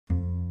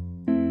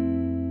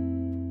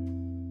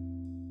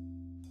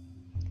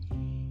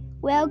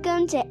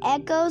Welcome to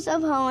Echoes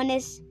of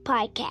Holiness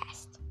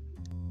podcast.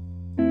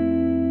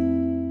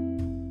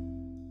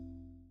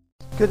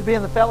 Good to be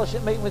in the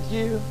fellowship meeting with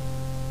you.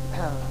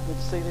 Good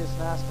to see this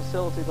nice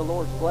facility the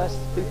Lord's blessed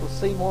people to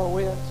see more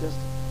with. Just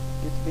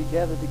get to be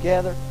gathered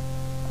together.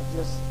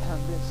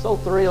 I've been so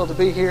thrilled to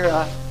be here.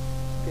 I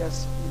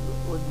guess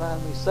you wouldn't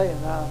mind me saying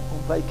I'm on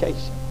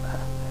vacation.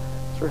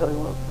 It's really,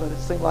 but it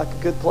seemed like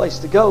a good place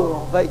to go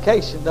on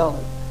vacation, don't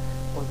it?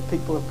 Where the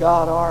people of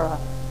God are.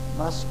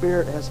 My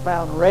spirit has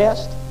found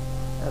rest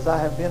as I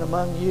have been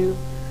among you.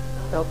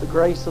 Felt the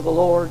grace of the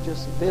Lord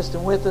just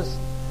visiting with us.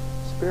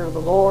 Spirit of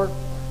the Lord.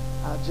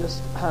 I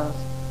just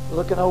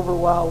looking over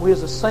while we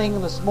was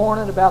singing this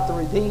morning about the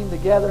redeemed, the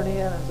gathering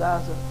in, as I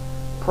was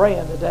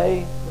praying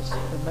today,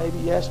 and maybe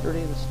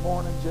yesterday, this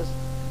morning, just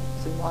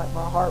seemed like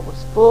my heart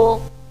was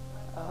full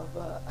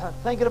of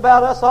thinking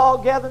about us all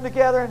gathering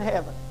together in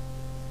heaven.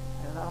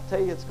 And I'll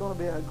tell you, it's going to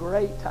be a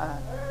great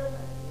time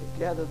to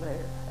gather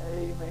there.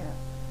 Amen.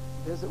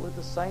 Visit with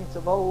the saints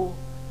of old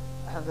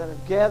that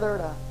have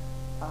gathered. I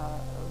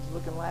was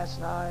looking last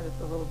night at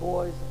the little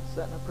boys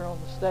sitting up here on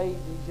the stage,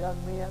 these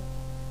young men.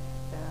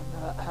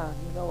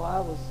 And, I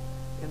was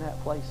in that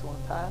place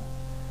one time.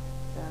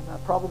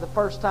 And probably the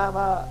first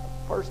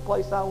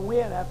place I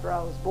went after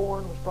I was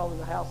born was probably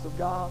the house of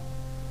God.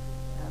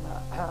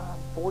 And I'm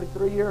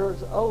 43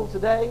 years old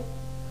today.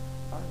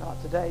 Or not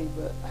today,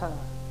 but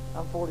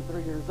I'm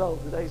 43 years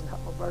old. Today's not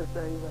my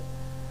birthday, but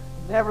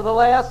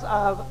nevertheless,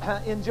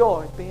 I've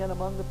enjoyed being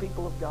among the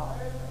people of God.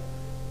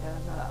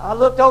 And I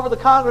looked over the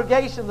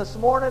congregation this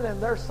morning,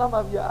 and there's some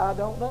of you I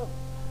don't know.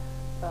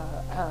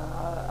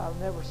 I've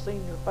never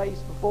seen your face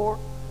before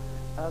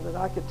that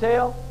I could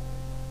tell.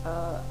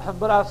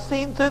 But I've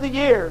seen through the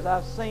years,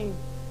 I've seen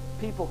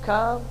people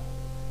come,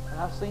 and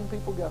I've seen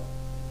people go.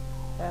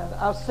 And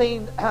I've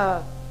seen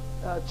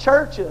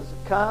churches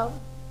come,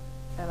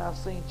 and I've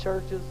seen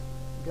churches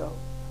go.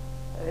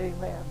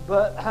 Amen.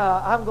 But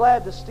I'm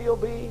glad to still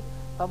be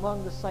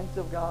among the saints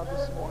of God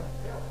this morning.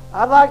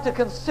 I'd like to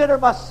consider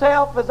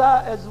myself,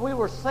 as we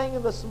were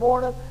singing this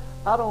morning,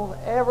 I don't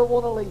ever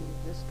want to leave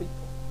this people.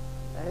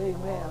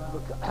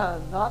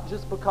 Amen. Not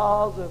just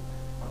because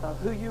of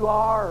who you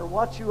are or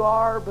what you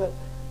are, but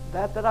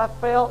that I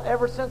felt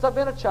ever since I've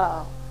been a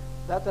child,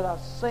 that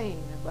I've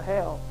seen and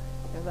beheld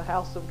in the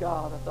house of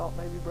God. I thought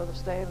maybe Brother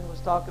Stanley was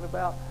talking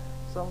about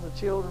some of the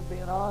children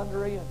being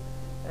ornery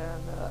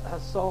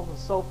and so on and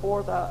so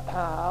forth.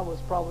 I was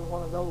probably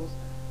one of those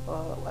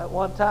at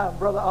one time,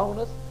 Brother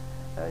Onus,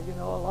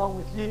 along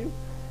with you.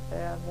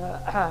 And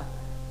I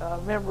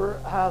remember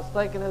I was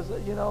thinking,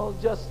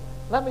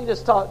 let me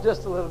just talk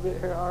just a little bit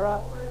here, all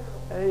right?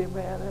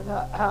 Amen. And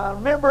I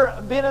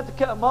remember being at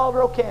the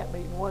Marlboro camp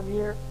meeting one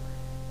year,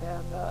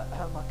 and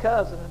my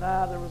cousin and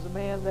I, there was a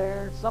man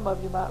there. Some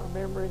of you might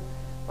remember him.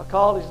 If I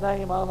called his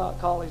name, I'll not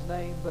call his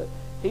name, but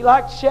he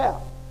liked to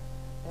shout.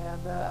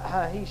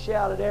 And he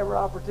shouted every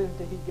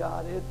opportunity he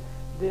got. It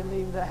didn't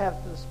even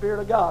have the Spirit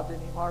of God,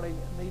 didn't even hardly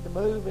need to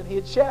move, and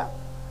he'd shout.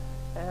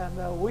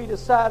 And we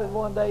decided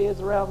one day,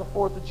 it's around the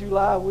 4th of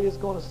July, we was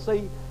going to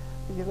see,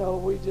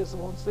 we just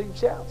want to see him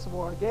shout some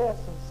more, I guess.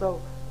 And so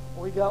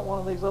we got one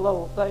of these little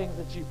old things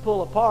that you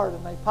pull apart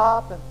and they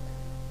pop,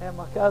 and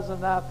my cousin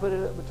and I put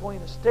it up between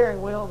the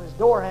steering wheel and his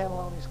door handle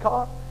on his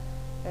car.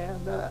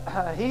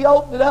 And he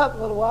opened it up a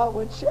little while and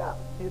went shout.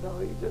 He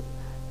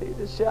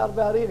just shout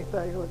about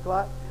anything, it looked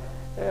like.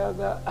 And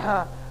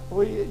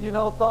we,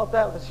 thought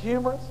that was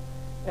humorous.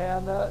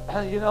 And,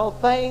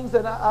 things,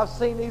 and I've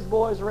seen these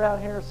boys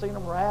around here, seen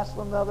them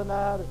wrestling the other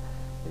night.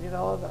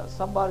 And,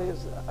 somebody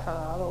is,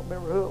 I don't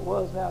remember who it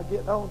was now,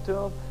 getting on to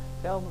them,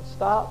 telling them to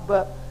stop.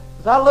 But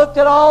as I looked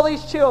at all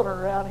these children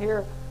around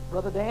here,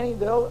 Brother Danny,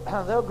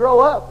 they'll grow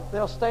up if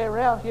they'll stay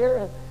around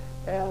here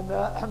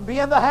and be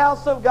in the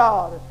house of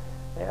God.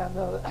 And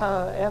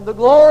the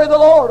glory of the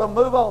Lord will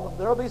move on them.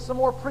 There will be some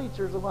more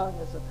preachers among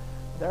us. And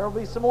there will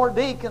be some more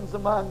deacons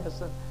among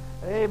us. And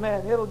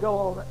amen. It'll go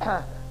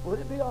on. Would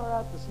it be all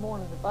right this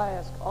morning if I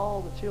ask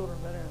all the children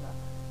that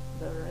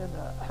are in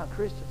the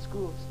Christian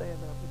school to stand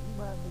up? Would you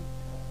mind me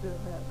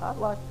doing that?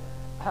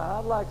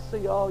 I'd like to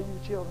see all you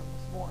children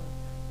this morning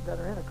that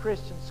are in a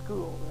Christian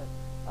school.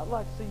 I'd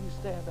like to see you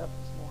stand up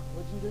this morning.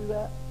 Would you do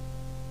that?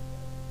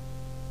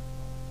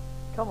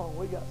 Come on,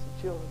 we got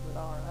some children that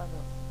are. I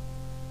know.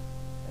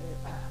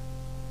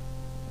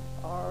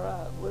 All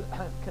right. Would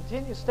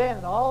continue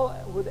standing.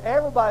 Would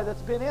everybody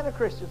that's been in a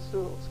Christian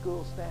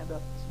school stand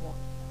up this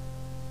morning?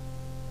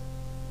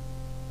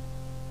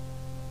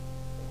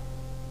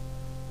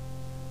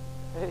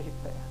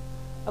 Amen.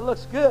 That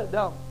looks good,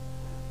 don't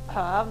it?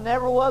 I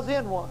never was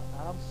in one.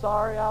 I'm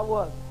sorry I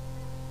wasn't.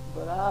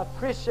 But I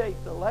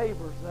appreciate the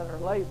laborers that are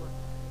laboring.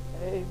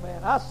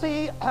 Amen. I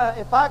see,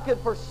 if I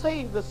could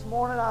perceive this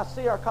morning, I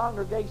see our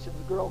congregations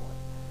growing.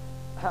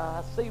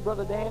 I see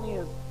Brother Danny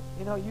is,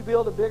 you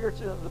build a bigger,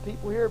 the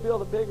people here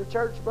build a bigger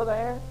church, Brother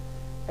Aaron.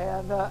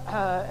 And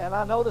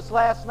I noticed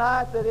last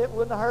night that it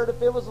wouldn't hurt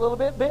if it was a little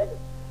bit bigger.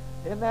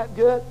 Isn't that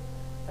good?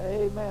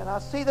 Amen. I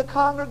see the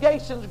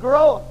congregations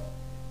growing.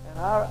 And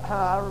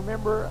I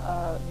remember,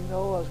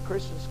 as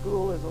Christian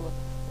school is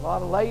a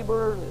lot of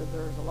labor.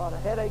 There's a lot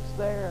of headaches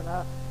there. And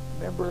I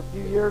remember a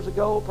few years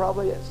ago,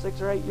 probably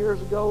 6 or 8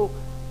 years ago,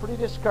 pretty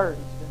discouraged.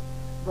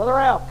 And Brother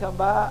Ralph come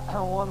by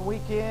one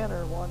weekend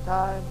or one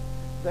time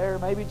there,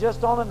 maybe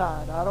just on a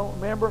night. I don't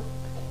remember.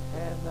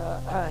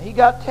 And he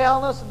got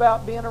telling us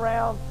about being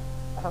around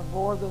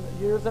more than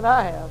years than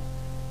I have.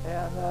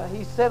 And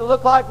he said it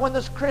looked like when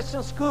this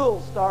Christian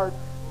school started,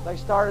 they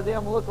started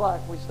them look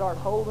like we started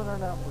holding our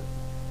numbers.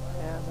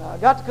 And I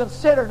got to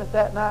considering it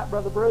that night,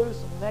 Brother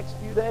Bruce, and the next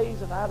few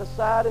days, and I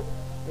decided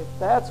if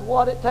that's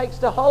what it takes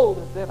to hold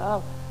it, then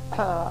I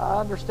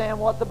understand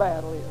what the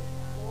battle is.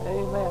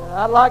 Amen. And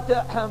I'd like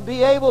to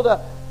be able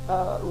to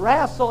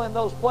wrestle in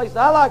those places.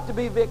 I like to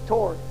be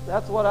victorious.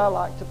 That's what I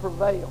like, to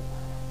prevail.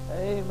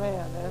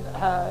 Amen.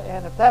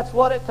 And if that's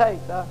what it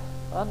takes, I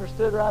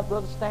understood right,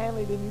 Brother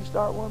Stanley. Didn't you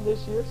start one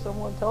this year?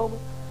 Someone told me.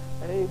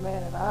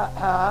 Amen. And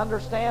I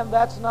understand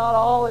that's not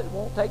all. It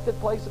won't take the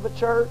place of a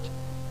church.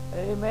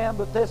 Amen.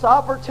 But this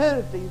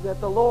opportunity that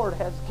the Lord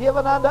has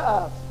given unto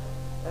us.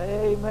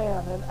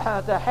 Amen.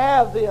 And to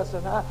have this.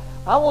 And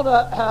I want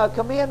to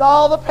commend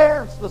all the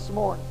parents this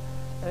morning.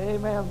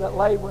 Amen. That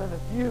labor. And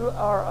if you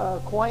are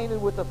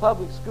acquainted with the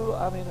public school,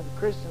 the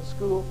Christian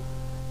school,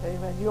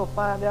 amen, you'll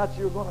find out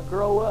you're going to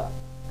grow up.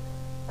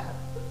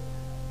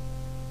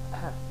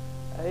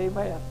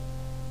 Amen.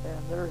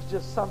 And there's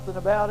just something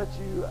about it.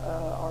 You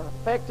are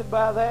affected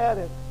by that.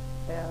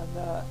 And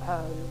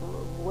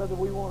whether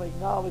we want to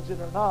acknowledge it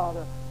or not,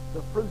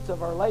 the fruits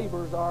of our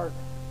labors are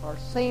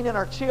seen in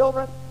our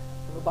children.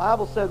 And the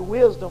Bible said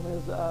wisdom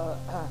is,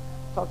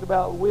 talked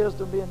about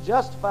wisdom being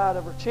justified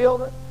of her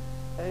children.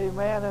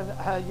 Amen. And,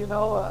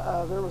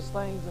 there was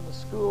things in the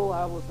school.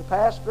 I was the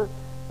pastor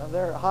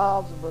there at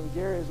Hobbs, and Brother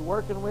Gary is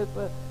working with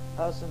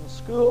us in the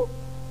school.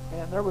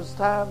 And there was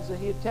times that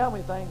he'd tell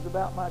me things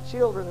about my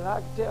children, and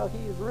I could tell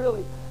he is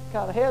really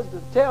kind of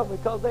hesitant to tell me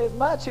because they is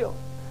my children.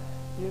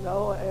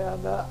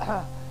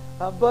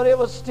 But it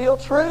was still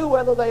true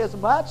whether they is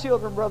my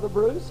children, Brother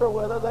Bruce, or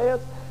whether they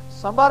is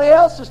somebody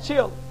else's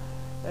children.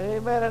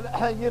 Amen. And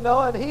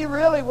and he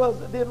really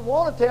didn't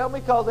want to tell me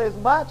because they is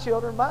my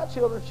children. My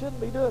children shouldn't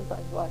be doing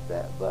things like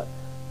that, but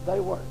they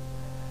weren't.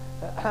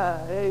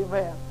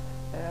 Amen.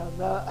 And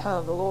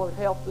the Lord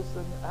helped us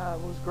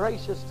and was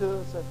gracious to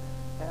us.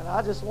 And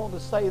I just wanted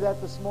to say that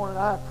this morning.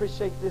 I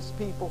appreciate this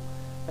people.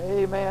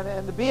 Amen.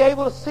 And to be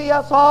able to see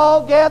us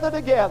all gather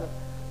together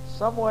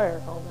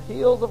somewhere on the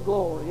hills of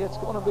glory. It's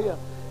going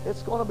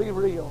to be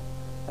real.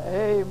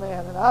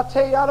 Amen. And I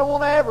tell you, I don't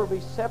want to ever be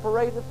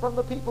separated from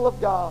the people of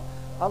God.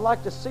 I'd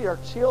like to see our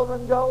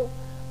children go.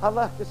 I'd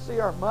like to see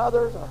our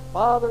mothers, our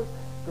fathers,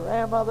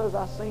 grandmothers.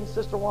 I seen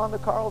Sister Wanda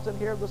Carlton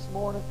here this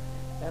morning.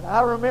 And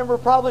I remember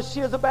probably she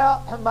was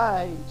about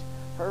my age.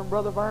 Her and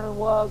Brother Vernon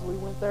was. We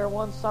went there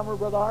one summer,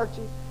 Brother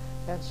Archie,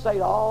 and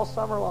stayed all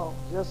summer long.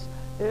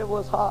 It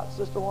was hot,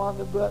 Sister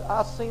Wanda, but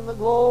I seen the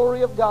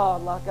glory of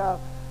God like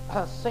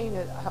I've seen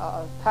it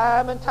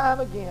time and time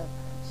again.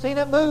 Seen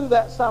it move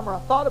that summer. I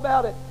thought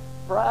about it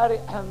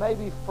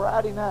maybe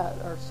Friday night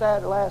or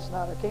Saturday last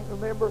night. I can't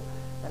remember.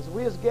 As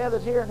we was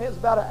gathered here, and it was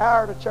about an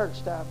hour to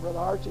church time, Brother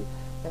Archie,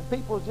 and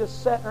people was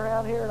just sitting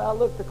around here, and I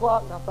looked at the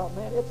clock, and I thought,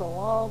 man, it's a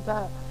long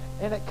time.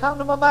 And it come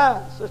to my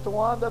mind, Sister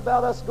Wanda,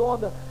 about us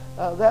going to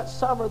that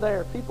summer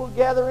there. People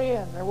gather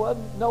in. There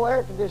wasn't no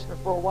air conditioner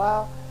for a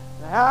while.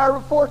 An hour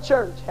before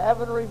church,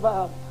 having a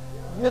revival.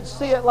 You'd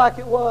see it like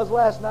it was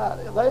last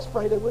night. They was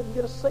afraid they wouldn't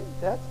get a seat.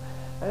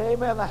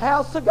 Amen. The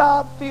house of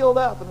God filled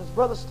up. And as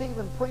Brother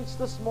Stephen preached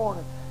this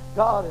morning,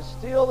 God is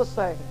still the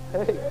same.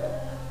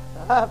 Amen.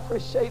 I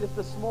appreciate it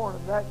this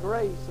morning, that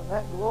grace and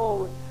that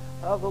glory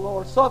of the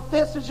Lord. So if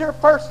this is your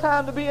first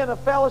time to be in a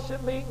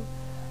fellowship meeting,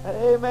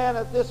 amen,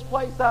 at this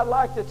place, I'd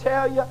like to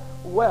tell you,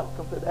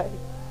 welcome today.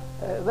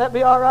 That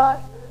be all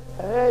right?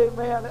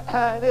 Amen.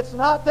 And it's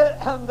not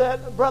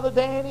that Brother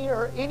Danny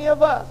or any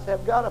of us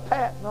have got a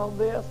patent on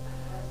this.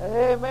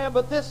 Amen.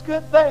 But this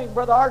good thing,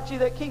 Brother Archie,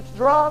 that keeps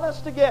drawing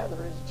us together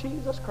is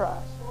Jesus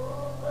Christ.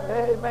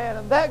 Amen.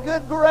 And that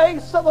good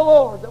grace of the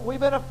Lord that we've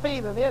been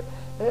feeling,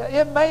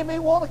 it made me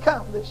want to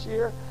come this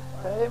year.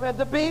 Amen.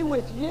 To be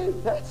with you.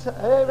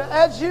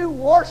 As you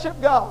worship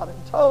God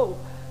and told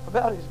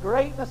about His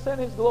greatness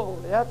and His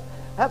glory.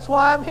 That's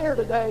why I'm here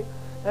today.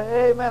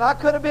 Amen. I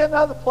could have been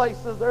other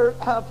places. There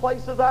are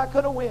places I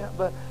could have went.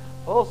 But,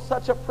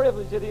 such a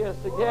privilege it is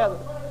to gather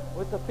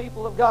with the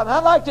people of God. And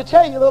I'd like to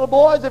tell you, little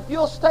boys, if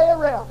you'll stay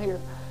around here,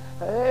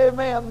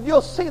 amen,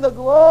 you'll see the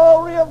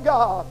glory of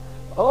God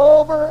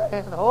over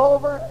and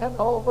over and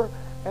over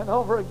and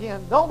over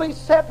again. Don't be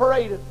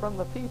separated from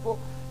the people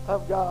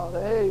of God.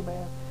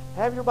 Amen.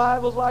 Have your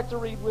Bibles like to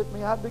read with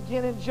me. I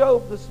begin in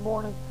Job this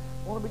morning.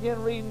 I want to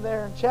begin reading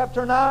there in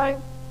chapter 9.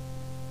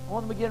 I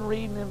want to begin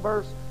reading in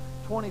verse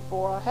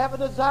 24. I have a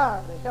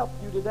desire to help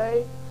you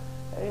today.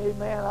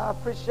 Amen. I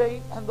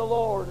appreciate the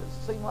Lord.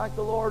 It seems like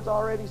the Lord's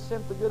already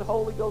sent the good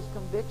Holy Ghost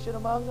conviction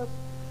among us.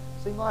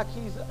 It seems like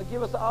He's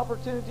given us the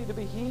opportunity to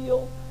be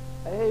healed.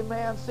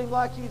 Amen. It seems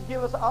like He's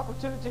given us the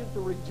opportunity to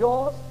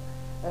rejoice.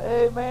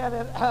 Amen.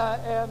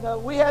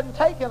 And we hadn't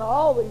taken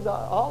all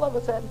of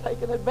us hadn't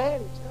taken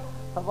advantage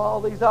of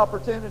all these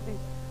opportunities.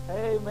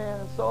 Amen.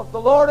 And so if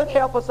the Lord would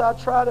help us, I'd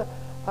try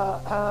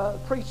to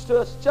preach to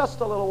us just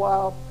a little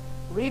while.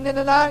 Reading in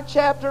the 9th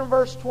chapter and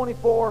verse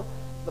 24,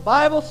 the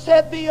Bible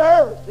said, the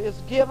earth is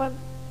given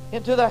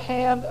into the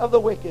hand of the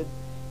wicked.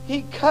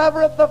 He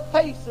covereth the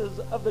faces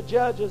of the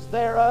judges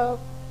thereof.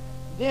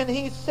 Then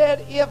he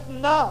said, if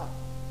not,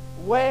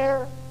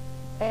 where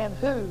and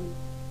who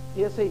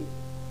is he?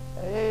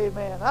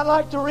 Amen. I'd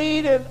like to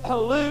read in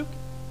Luke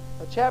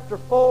chapter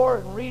 4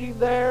 and reading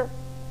there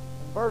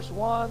in verse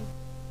 1.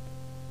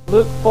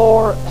 Luke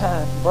 4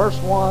 verse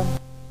 1.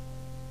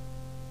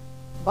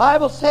 The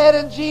Bible said,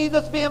 and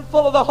Jesus, being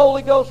full of the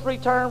Holy Ghost,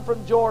 returned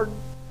from Jordan,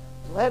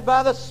 led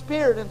by the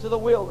Spirit into the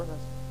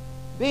wilderness,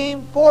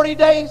 being 40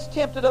 days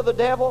tempted of the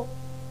devil.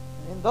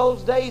 And in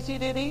those days he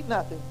did eat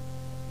nothing.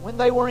 When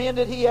they were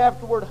ended, he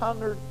afterward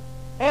hungered.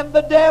 And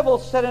the devil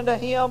said unto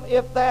him,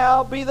 if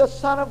thou be the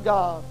Son of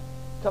God,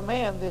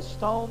 command this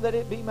stone that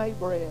it be made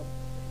bread.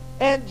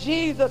 And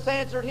Jesus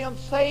answered him,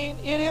 saying,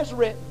 it is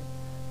written,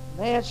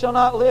 man shall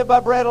not live by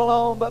bread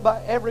alone, but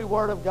by every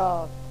word of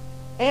God.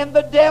 And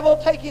the devil,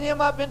 taking him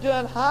up into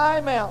an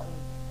high mountain,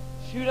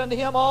 shewed unto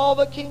him all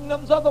the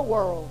kingdoms of the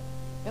world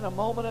in a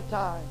moment of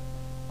time.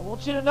 I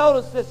want you to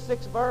notice this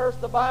 6th verse.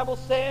 The Bible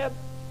said,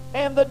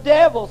 and the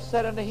devil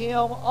said unto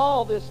him,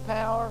 all this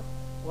power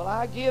will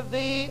I give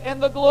thee,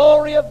 and the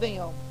glory of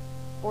them,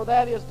 for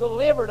that is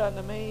delivered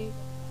unto me,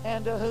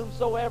 and to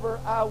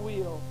whomsoever I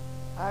will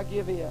I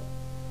give it.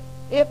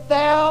 If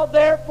thou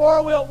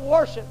therefore wilt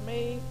worship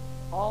me,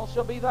 all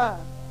shall be thine.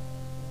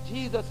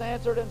 Jesus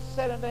answered and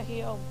said unto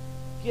him,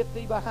 get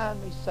thee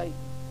behind me, Satan.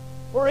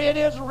 For it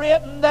is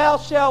written, thou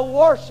shalt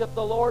worship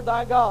the Lord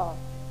thy God,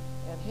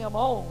 and him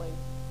only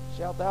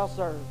shalt thou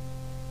serve.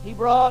 He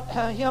brought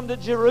him to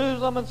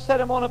Jerusalem and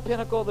set him on a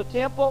pinnacle of the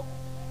temple,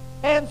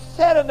 and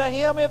said unto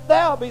him, if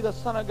thou be the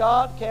Son of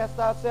God, cast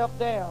thyself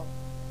down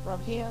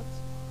from hence.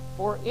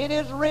 For it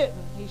is written,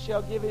 he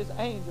shall give his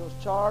angels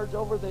charge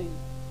over thee,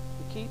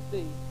 to keep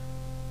thee.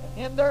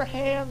 And in their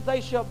hands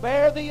they shall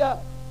bear thee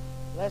up,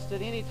 lest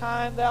at any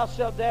time thou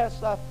shalt dash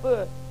thy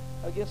foot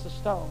against a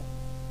stone.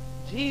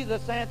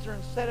 Jesus answered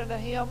and said unto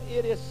him,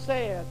 it is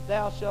said,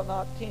 thou shalt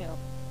not tempt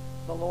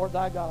the Lord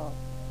thy God.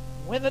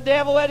 When the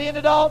devil had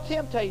ended all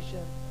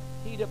temptation,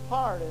 he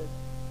departed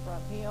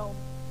from him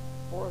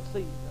for a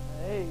season.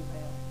 Amen.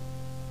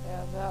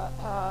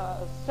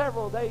 And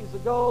several days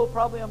ago,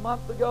 probably a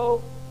month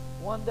ago,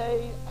 one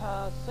day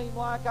seemed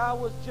like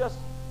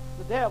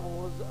the devil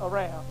was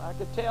around. I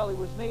could tell he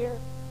was near,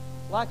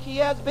 like he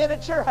has been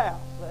at your house.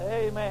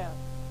 Amen.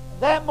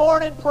 That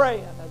morning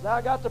praying, as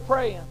I got to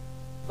praying,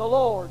 the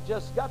Lord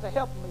just got to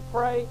helping me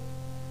pray.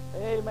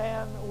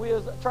 Amen. We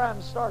was trying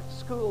to start the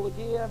school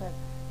again, and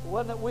it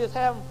wasn't that we was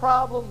having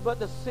problems, but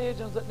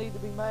decisions that need to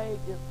be made,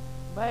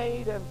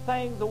 and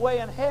things were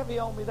weighing heavy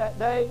on me that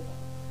day.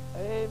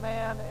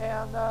 Amen.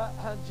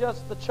 And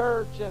just the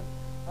church and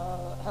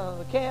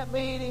the camp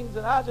meetings,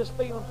 and I just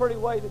feeling pretty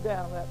weighted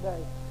down that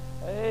day.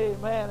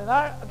 Amen. And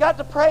I got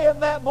to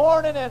praying that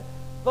morning, and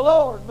the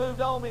Lord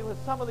moved on me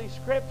with some of these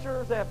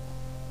scriptures,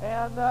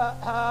 and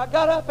I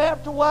got up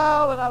after a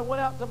while, and I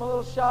went out to my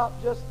little shop,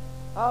 just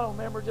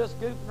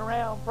goofing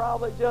around,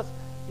 probably just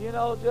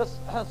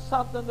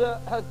something to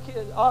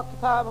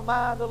occupy my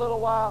mind a little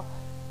while.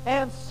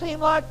 And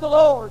seemed like the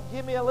Lord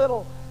give me a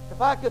little,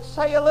 if I could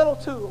say, a little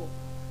tool.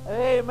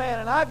 Amen.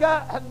 And I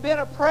had been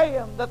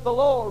praying that the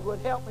Lord would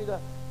help me to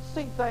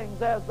see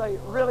things as they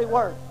really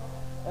were.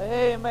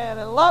 Amen.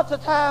 And lots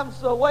of times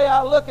the way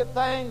I look at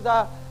things,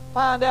 I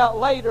find out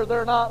later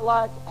they're not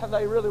like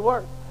they really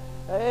were.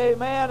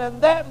 Amen.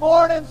 And that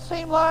morning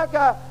seemed like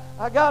I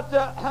got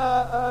to,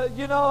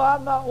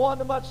 I'm not one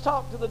to much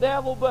talk to the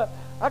devil, but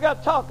I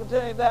got talking to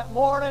him that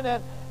morning,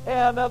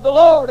 and the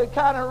Lord had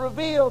kind of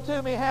revealed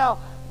to me how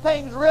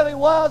things really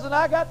was, and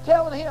I got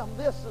telling him,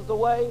 this is the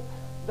way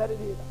that it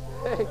is.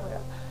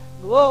 Amen.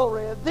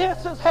 Glory.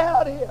 This is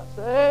how it is.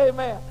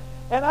 Amen.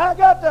 And I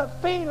got the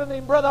feeling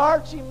him, Brother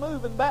Archie,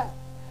 moving back.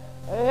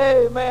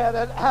 Amen.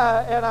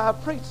 And I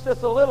preached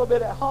this a little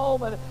bit at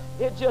home, and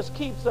it just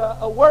keeps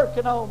a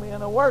working on me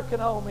and a working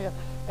on me.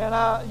 And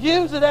I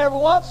use it every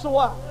once in a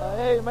while.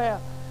 Amen.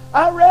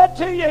 I read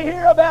to you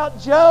here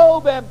about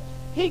Job, and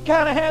he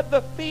kind of had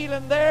the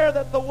feeling there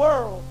that the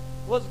world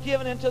was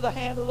given into the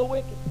hand of the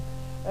wicked.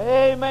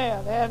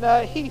 Amen.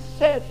 And he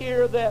said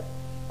here that,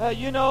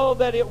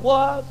 that it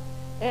was.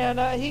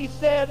 And he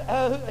said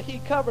he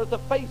covered the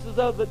faces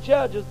of the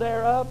judges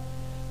thereof.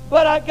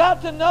 But I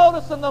got to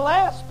notice in the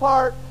last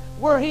part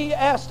where he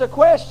asked a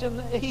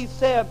question, he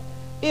said,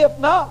 if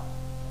not.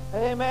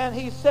 Amen.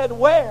 He said,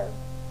 where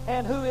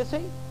and who is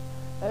he?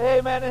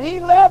 Amen. And he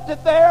left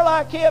it there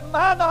like it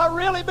might not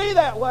really be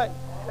that way.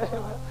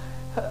 Amen.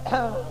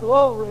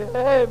 Glory.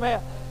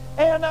 Amen.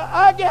 And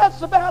I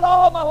guess about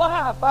all my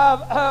life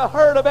I've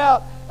heard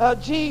about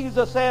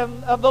Jesus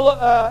and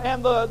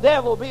the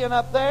devil being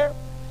up there.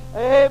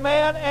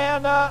 Amen.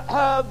 And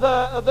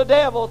the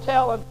devil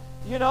telling,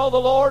 the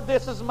Lord,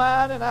 this is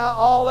mine, and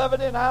all of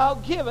it, and I'll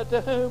give it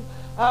to whom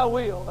I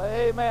will.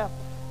 Amen.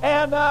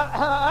 And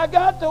I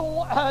got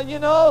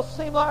to,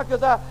 seemed like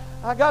as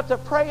I got to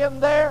praying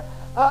there,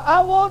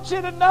 I want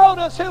you to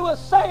notice who was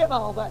saying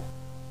all that.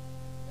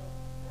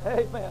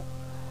 Amen.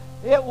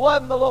 It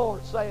wasn't the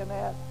Lord saying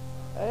that.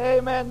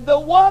 Amen. The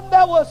one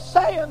that was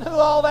saying who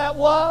all that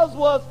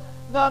was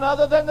none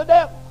other than the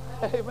devil.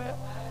 Amen.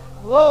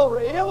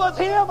 Glory. It was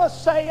him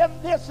saying,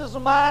 this is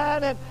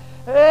mine. And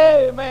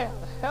amen.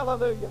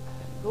 Hallelujah.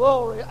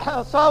 Glory.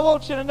 So I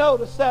want you to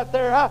notice that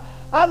there.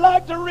 I'd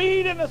like to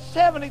read in the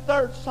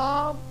 73rd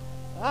Psalm.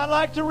 I'd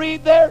like to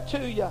read there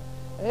to you.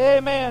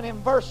 Amen.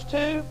 In verse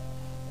 2.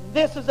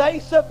 This is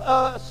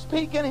Asaph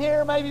speaking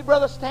here. Maybe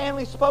Brother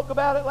Stanley spoke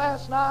about it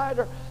last night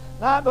or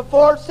night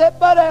before. It said,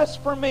 but as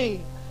for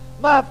me,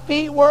 my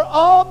feet were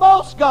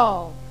almost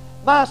gone.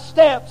 My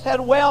steps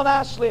had well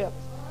nigh slipped.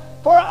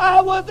 For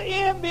I was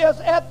envious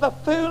at the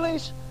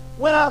foolish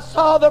when I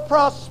saw the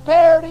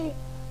prosperity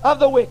of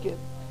the wicked.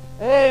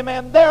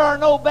 Amen. There are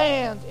no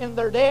bands in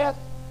their death,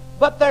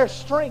 but their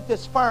strength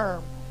is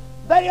firm.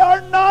 They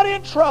are not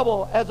in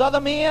trouble as other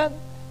men,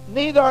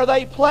 neither are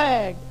they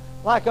plagued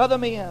like other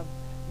men.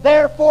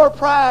 Therefore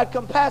pride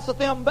compasseth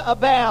them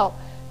about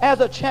as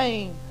a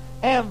chain,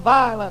 and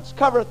violence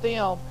covereth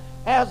them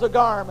as a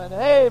garment.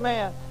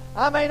 Amen.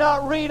 I may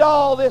not read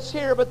all this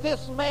here, but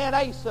this man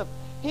Asaph,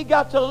 he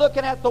got to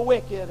looking at the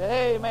wicked.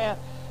 Amen.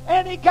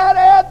 And he kind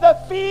of had the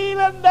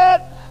feeling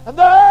that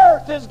the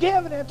earth is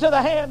given into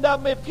the hand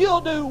of them. If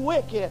you'll do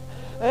wicked,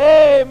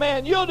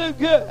 amen, you'll do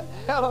good.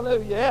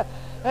 Hallelujah.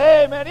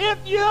 Amen. If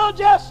you'll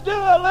just do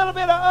a little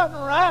bit of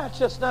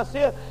unrighteousness,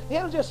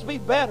 it'll just be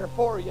better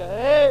for you.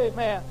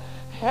 Amen.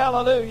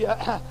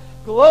 Hallelujah.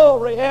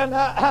 Glory. And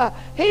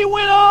he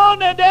went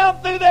on and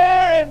down through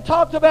there and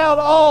talked about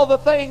all the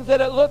things that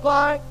it looked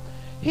like.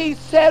 He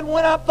said,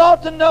 when I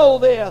thought to know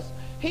this,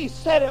 he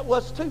said it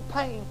was too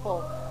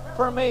painful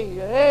for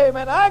me.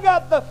 Amen. I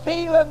got the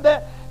feeling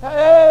that,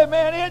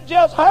 amen, it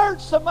just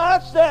hurts so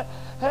much that,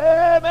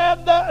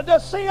 amen, to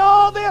see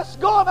all this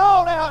going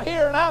on out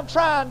here, and I'm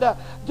trying to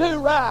do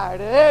right.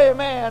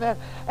 Amen.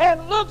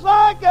 And looks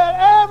like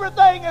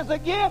everything is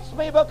against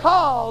me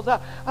because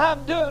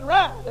I'm doing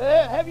right.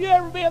 Have you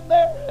ever been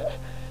there?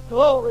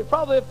 Glory.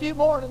 Probably a few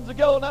mornings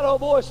ago, and that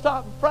old boy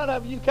stopped in front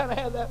of you. You kind of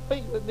had that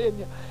feeling, didn't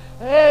you?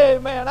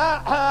 Amen.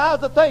 I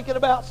was thinking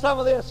about some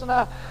of this, and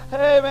I,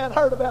 amen,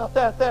 heard about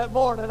that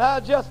morning.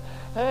 I just,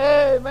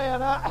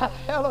 amen,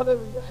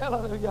 hallelujah,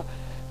 hallelujah,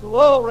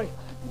 glory.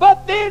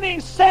 But then he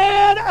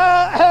said,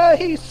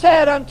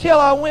 until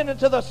I went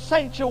into the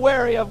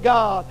sanctuary of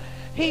God.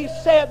 He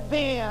said,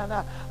 then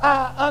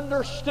I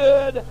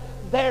understood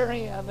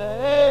therein.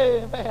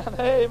 Amen,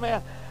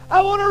 amen.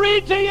 I want to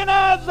read to you in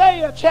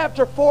Isaiah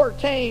chapter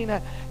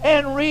 14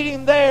 and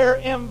reading there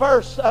in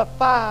verse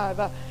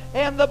 5.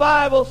 And the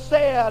Bible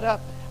said,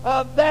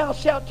 thou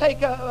shalt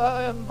take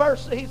in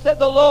verse, he said,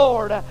 the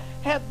Lord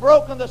hath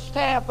broken the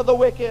staff of the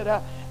wicked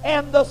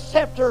and the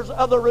scepters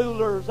of the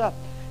rulers.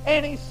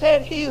 And he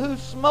said, he who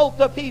smote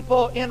the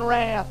people in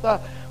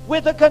wrath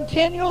with a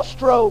continual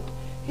stroke,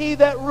 he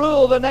that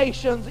ruled the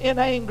nations in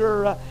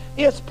anger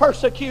is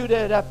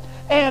persecuted,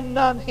 and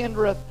none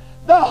hindereth.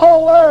 The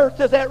whole earth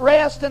is at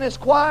rest and is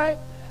quiet.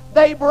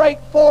 They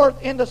break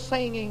forth into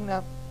singing.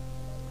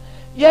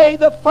 Yea,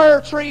 the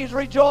fir trees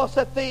rejoice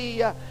at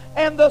thee,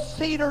 and the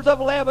cedars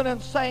of Lebanon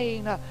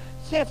saying,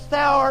 since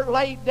thou art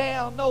laid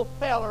down, no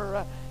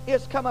feller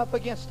is come up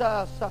against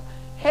us.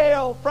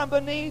 Hell from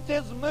beneath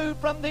is moved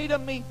from thee to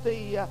meet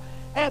thee.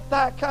 At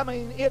thy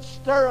coming it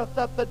stirreth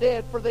up the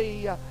dead for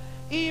thee.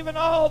 Even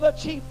all the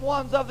chief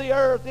ones of the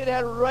earth it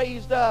hath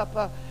raised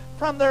up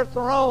from their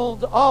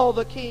thrones, all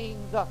the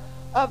kings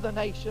of the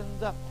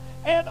nations.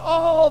 And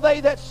all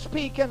they that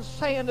speak and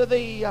say unto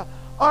thee,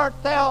 art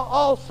thou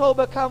also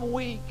become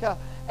weak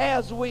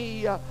as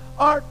we?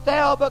 Art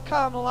thou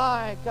become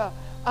like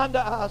unto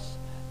us?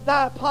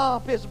 Thy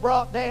pomp is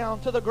brought down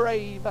to the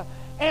grave,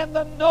 and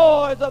the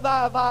noise of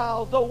thy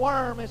vials, the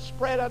worm is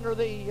spread under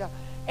thee,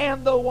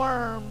 and the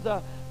worms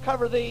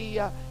cover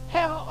thee.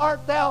 How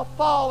art thou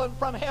fallen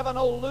from heaven,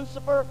 O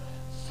Lucifer,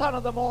 son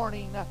of the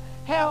morning?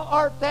 How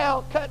art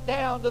thou cut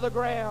down to the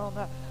ground,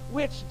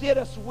 which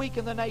didst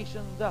weaken the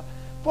nations?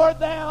 For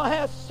thou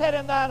hast said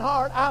in thine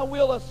heart, I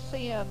will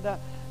ascend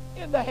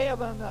into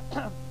heaven.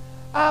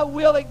 I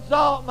will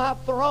exalt my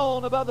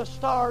throne above the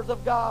stars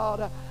of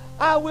God.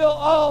 I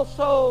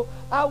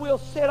will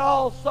sit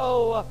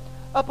also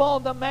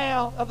upon the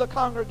mount of the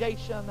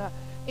congregation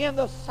in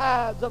the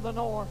sides of the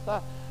north.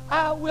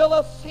 I will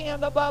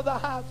ascend above the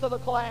heights of the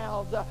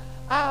clouds.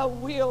 I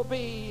will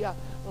be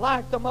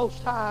like the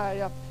Most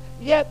High.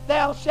 Yet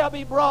thou shalt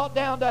be brought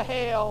down to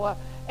hell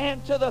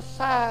and to the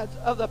sides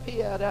of the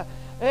pit.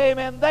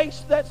 Amen. They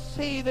that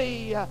see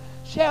thee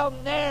shall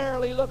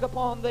narrowly look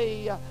upon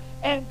thee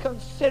and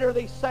consider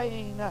thee,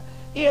 saying,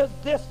 is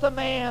this the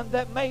man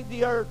that made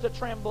the earth to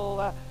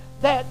tremble,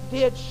 that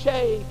did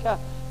shake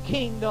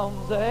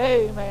kingdoms?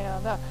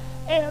 Amen.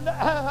 And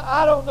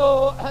I don't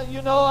know,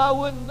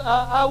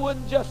 I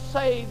wouldn't just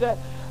say that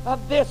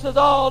this is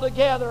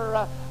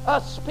altogether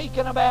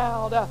speaking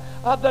about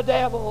the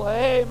devil.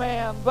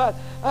 Amen. But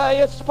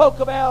it spoke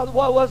about,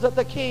 what was it,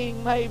 the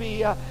king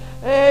maybe,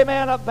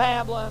 amen, of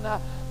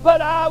Babylon.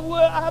 But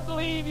I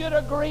believe you'd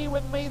agree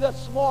with me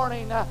this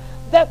morning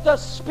that the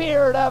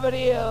spirit of it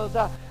is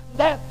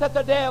that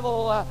the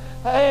devil,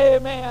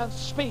 amen,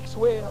 speaks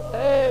with.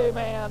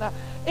 Amen.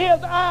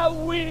 Is I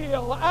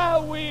will,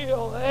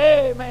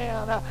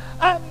 amen.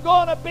 I'm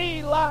going to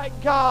be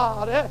like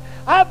God.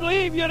 I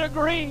believe you'd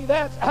agree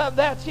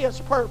that's His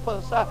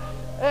purpose.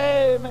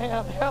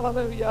 Amen.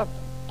 Hallelujah.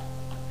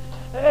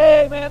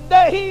 Amen.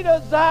 That He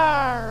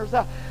desires,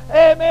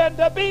 amen,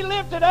 to be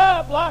lifted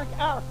up like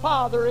our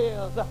Father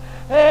is.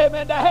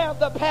 Amen. To have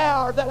the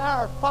power that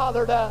our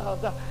Father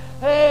does.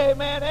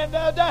 Amen. And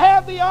to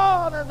have the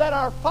honor that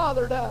our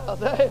Father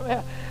does.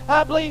 Amen.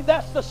 I believe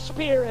that's the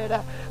spirit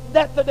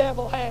that the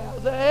devil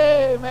has.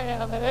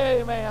 Amen.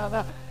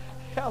 Amen.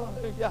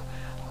 Hallelujah.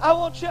 I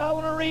want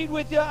to read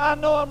with you. I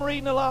know I'm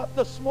reading a lot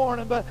this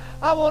morning, but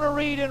I want to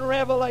read in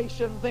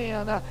Revelation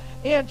then,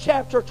 in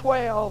chapter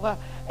 12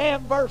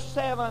 and verse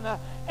 7.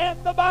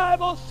 And the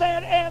Bible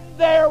said, and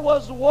there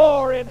was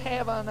war in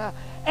heaven,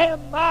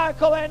 and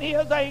Michael and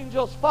his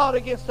angels fought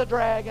against the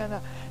dragon,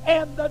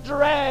 and the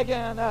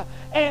dragon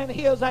and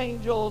his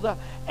angels,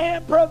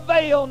 and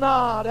prevailed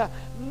not,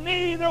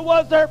 neither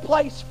was their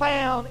place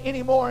found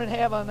any more in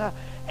heaven.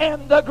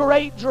 And the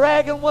great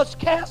dragon was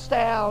cast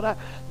out,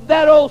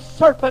 that old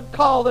serpent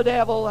called the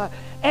devil,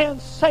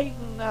 and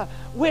Satan,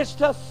 which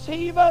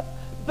deceiveth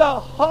the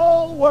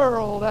whole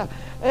world.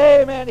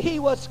 Amen. He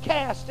was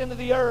cast into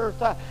the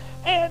earth,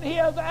 and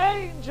his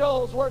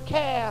angels were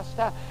cast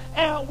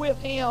out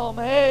with him.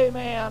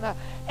 Amen.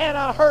 And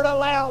I heard a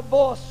loud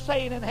voice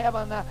saying in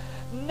heaven,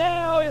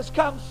 now is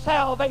come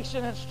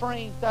salvation and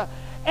strength,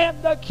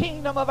 and the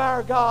kingdom of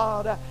our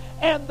God,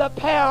 and the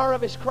power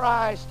of His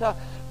Christ.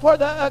 For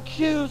the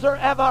accuser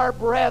of our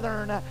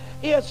brethren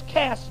is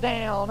cast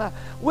down,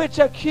 which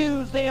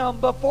accused them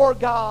before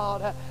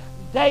God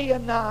day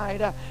and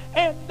night.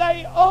 And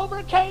they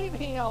overcame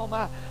him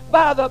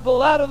by the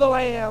blood of the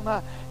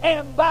Lamb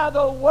and by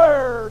the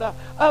word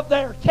of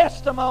their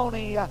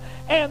testimony.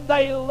 And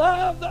they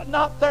loved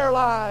not their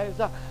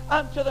lives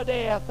unto the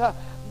death.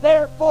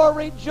 Therefore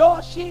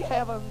rejoice, ye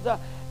heavens,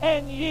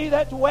 and ye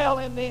that dwell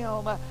in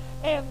them.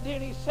 And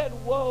then he said,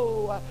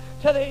 woe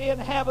to the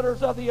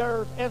inhabitants of the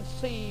earth and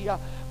sea,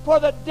 for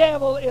the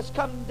devil is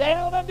come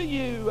down unto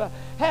you,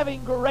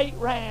 having great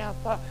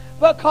wrath,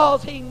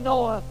 because he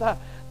knoweth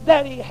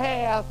that he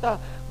hath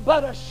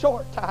but a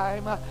short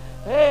time.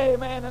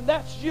 Amen. And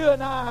that's you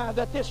and I,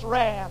 that this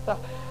wrath.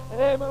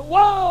 Amen.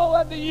 Woe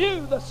unto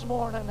you this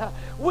morning.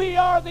 We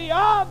are the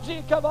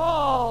object of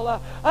all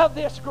of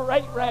this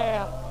great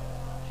wrath.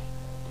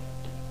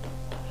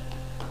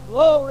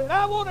 Glory. And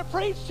I want to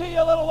preach to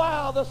you a little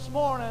while this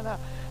morning.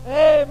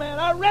 Amen.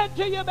 I read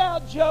to you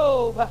about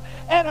Job,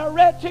 and I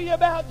read to you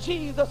about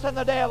Jesus and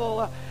the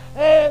devil.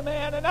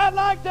 Amen. And I'd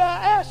like to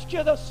ask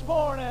you this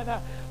morning,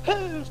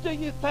 whose do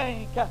you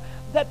think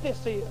that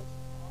this is?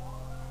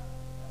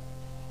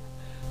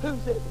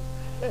 Whose is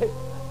it?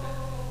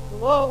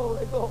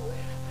 Glory, glory.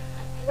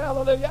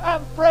 Hallelujah.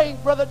 I'm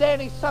afraid, Brother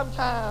Danny,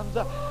 sometimes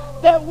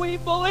that we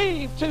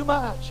believe too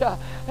much,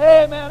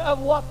 amen, of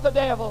what the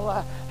devil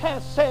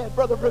has said,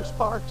 Brother Bruce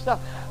Parks.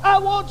 I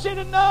want you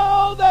to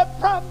know that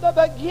from the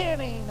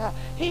beginning,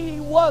 he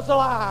was a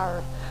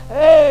liar.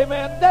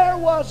 Amen. There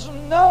was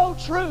no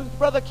truth,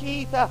 Brother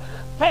Keith,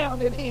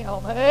 found in him.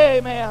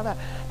 Amen.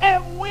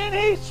 And when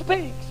he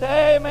speaks,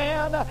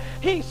 amen,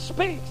 he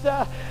speaks,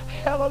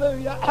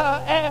 hallelujah,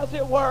 as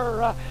it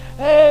were,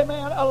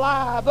 amen, a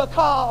lie,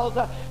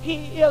 because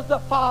he is the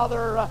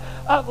father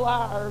of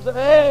liars.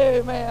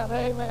 Amen,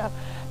 amen.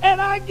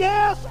 And I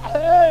guess,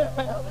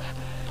 amen,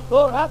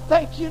 Lord, I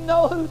think you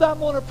know who I'm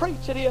going to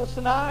preach it is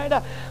tonight,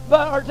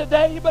 or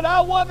today, but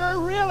I wonder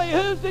really,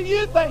 whose do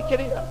you think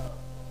it is?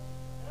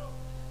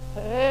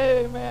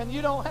 Amen.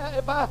 You don't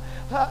have,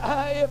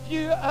 if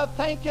you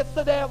think it's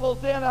the devil's,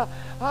 then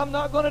I'm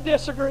not going to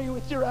disagree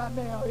with you right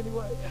now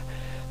anyway.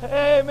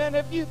 Amen.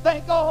 If you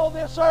think all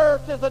this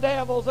earth is the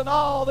devil's and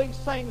all these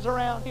things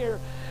around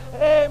here,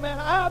 amen,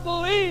 I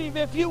believe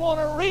if you want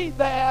to read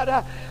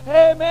that,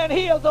 amen,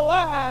 he is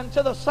lying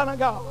to the Son of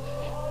God.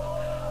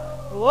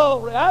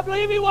 Glory. I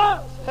believe he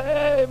was.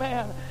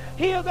 Amen.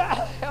 He is,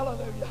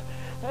 hallelujah.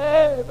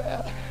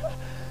 Amen.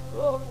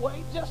 Lord,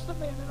 wait just a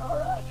minute, all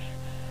right?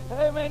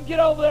 Amen. Get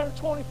over there in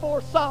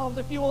 24 Psalms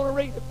if you want to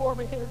read it for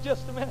me here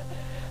just a minute.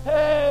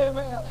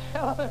 Amen.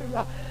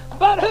 Hallelujah.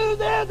 But who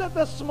is it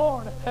this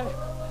morning?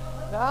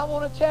 Now I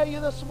want to tell you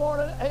this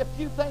morning, if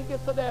you think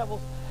it's the devil's,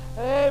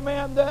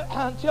 amen, that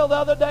until the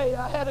other day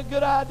I had a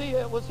good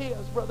idea it was his,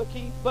 Brother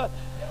Keith. But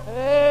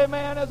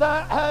amen, as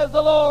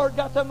the Lord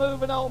got to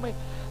moving on me,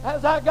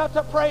 as I got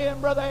to praying,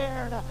 Brother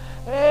Aaron,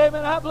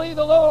 amen, I believe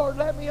the Lord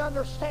let me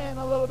understand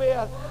a little bit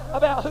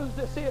about who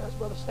this is,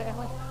 Brother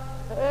Stanley.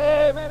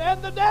 Amen.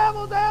 And the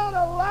devil's out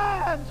of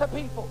lying to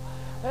people.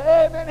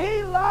 Amen.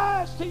 He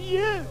lies to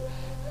you.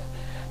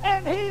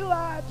 And he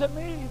lied to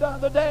me the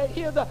other day.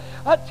 He was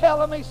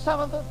telling me some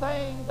of the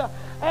things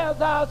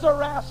as I was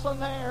wrestling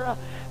there.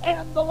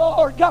 And the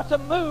Lord got to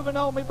moving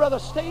on me, Brother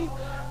Steve.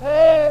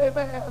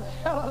 Amen.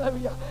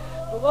 Hallelujah.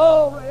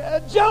 Glory.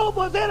 Job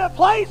was in a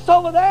place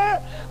over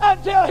there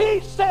until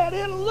he said,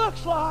 it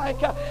looks like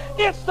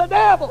it's the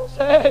devil's.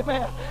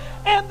 Amen.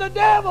 And the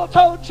devil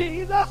told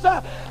Jesus,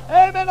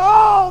 amen,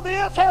 all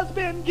this has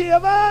been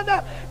given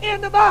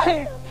into my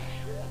hand.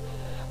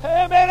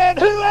 Amen. And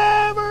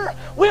whoever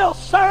will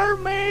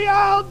serve me,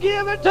 I'll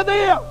give it to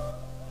them.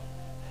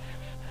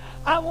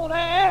 I want to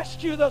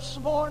ask you this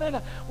morning,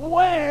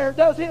 where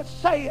does it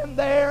say in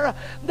there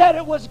that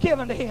it was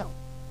given to him?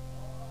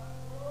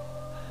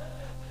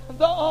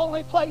 The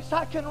only place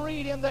I can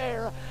read in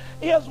there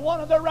is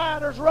one of the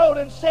writers wrote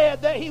and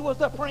said that he was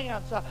the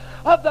prince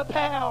of the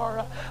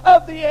power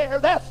of the air.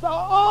 That's the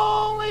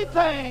only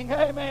thing,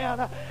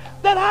 amen,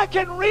 that I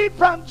can read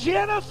from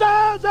Genesis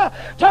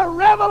to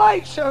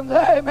Revelation,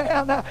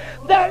 amen,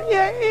 that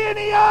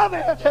any of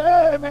it,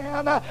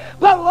 amen,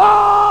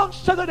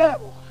 belongs to the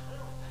devil.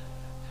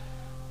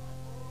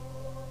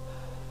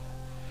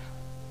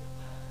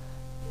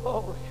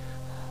 Glory.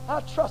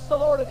 I trust the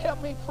Lord to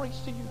help me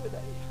preach to you today.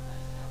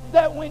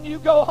 That when you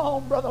go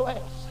home, Brother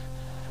Les,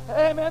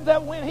 amen,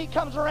 that when he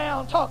comes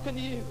around talking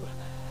to you,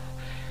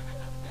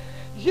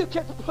 you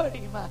get to put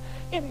him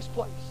in his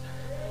place.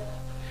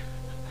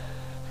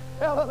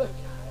 Hallelujah.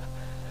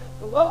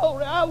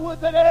 Glory. I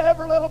would that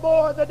every little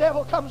boy the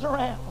devil comes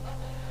around,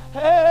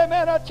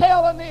 amen,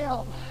 telling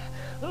them,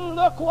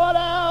 look what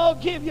I'll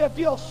give you if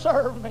you'll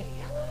serve me.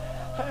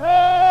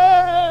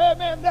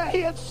 Amen. That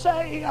he'd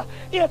say,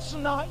 it's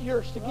not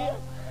yours to give.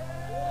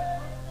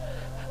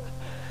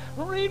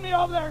 Read me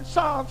over there in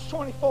Psalms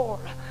 24.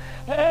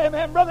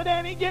 Amen. Brother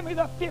Danny, give me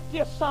the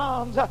 50th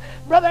Psalms.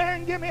 Brother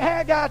Aaron, give me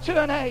Haggai 2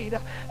 and 8.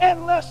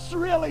 And let's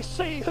really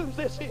see who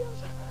this is.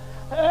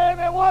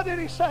 Amen. What did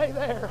he say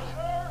there?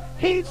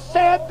 He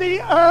said, the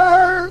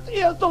earth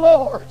is the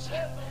Lord's,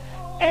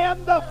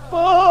 and the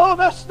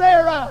fullness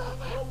thereof,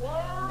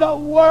 the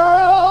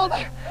world,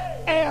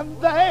 and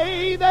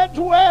they that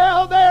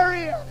dwell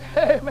therein.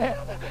 Amen.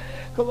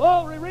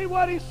 Glory. Read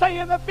what he's saying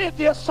in the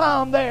 50th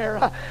Psalm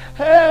there.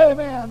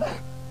 Amen.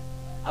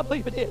 I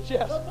believe it is,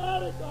 yes.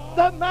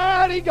 The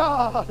mighty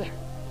God.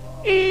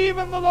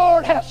 Even the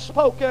Lord has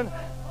spoken.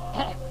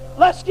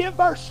 Let's give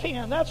verse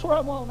 10. That's where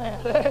I'm on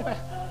at. Amen.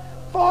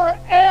 For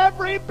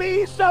every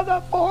beast of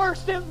the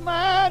forest is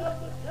mine,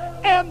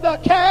 and the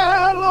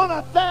cattle on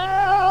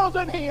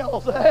 1,000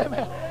 hills.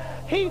 Amen.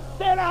 He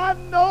said, I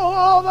know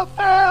all the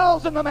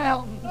fowls in the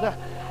mountains,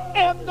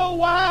 and the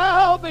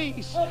wild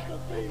beasts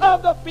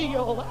of the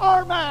field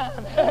are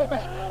mine.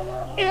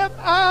 Amen. If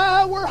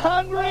I were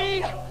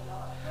hungry,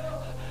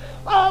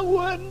 I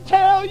wouldn't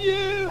tell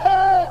you.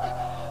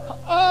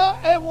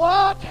 And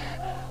what?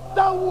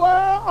 The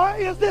world,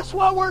 is this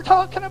what we're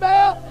talking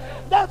about?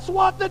 That's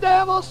what the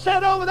devil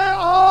said over there.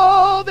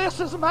 Oh, this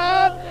is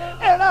mine,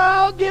 and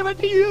I'll give it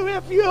to you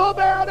if you'll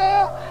bow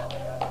down.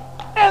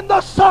 And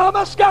the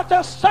psalmist got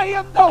to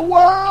saying, the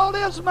world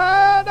is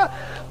mine,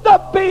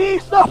 the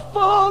beast, the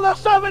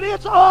fullness of it,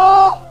 it's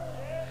all.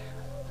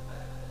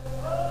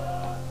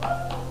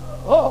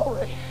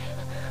 Glory.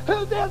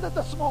 Who's in it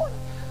this morning?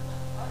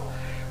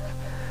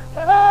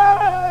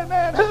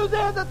 Amen. Who's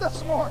in it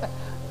this morning?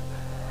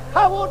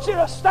 I want you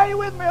to stay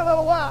with me a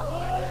little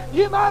while.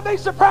 You might be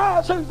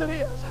surprised whose it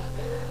is.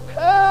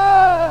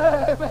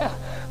 Amen.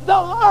 The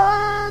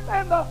earth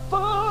and the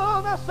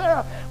fullness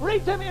thereof.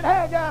 Read to me in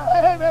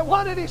Haggai. Amen.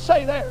 What did he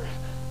say there?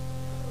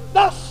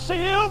 The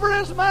silver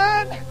is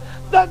mine,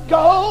 the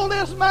gold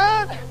is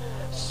mine,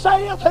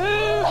 saith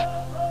who?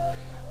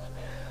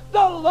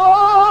 The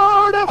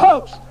Lord of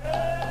hosts.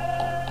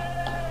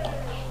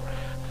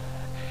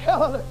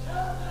 Hallelujah.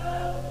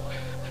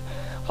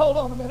 Hold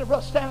on a minute,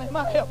 Brother Stanley. It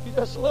might help you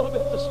just a little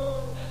bit this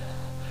morning.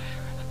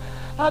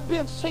 I've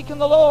been seeking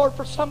the Lord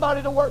for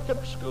somebody to work in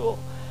our school.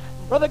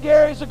 Brother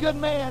Gary's a good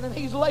man, and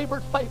he's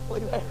labored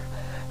faithfully there.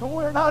 And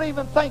we're not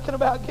even thinking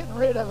about getting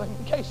rid of him,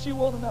 in case you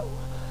want to know.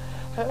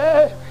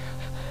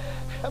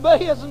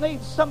 But he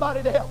needs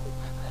somebody to help him.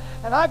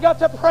 And I got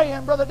to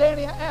praying, Brother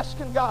Danny,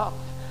 asking God,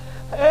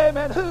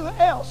 amen, who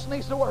else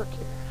needs to work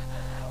here?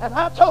 And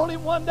I told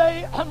him one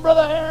day,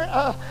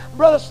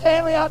 Brother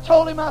Stanley, I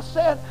told him, I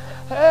said,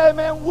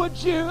 amen,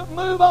 would you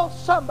move on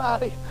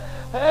somebody,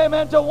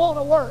 amen, to want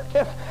to work?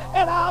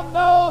 And I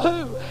know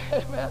who,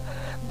 amen,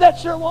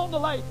 that you're wanting to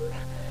labor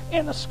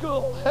in the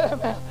school.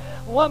 Amen.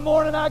 One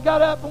morning I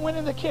got up and went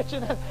in the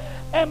kitchen,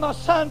 and my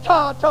son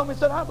Todd told me,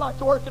 said, I'd like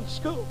to work in the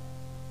school.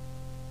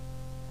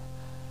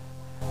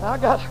 And I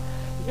got,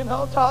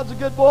 Todd's a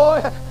good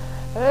boy,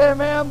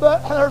 amen,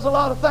 but there's a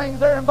lot of things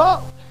there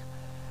involved.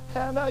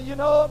 And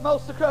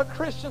most of the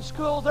Christian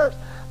schools, there's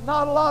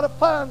not a lot of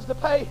funds to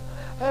pay,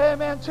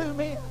 amen, 2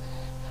 men.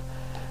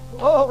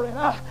 Glory. And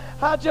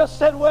I just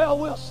said, well,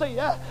 we'll see.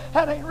 That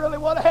ain't really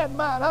what I had in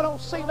mind. I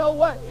don't see no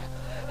way,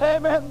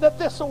 amen, that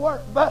this will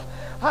work. But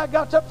I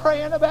got to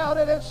praying about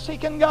it and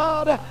seeking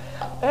God,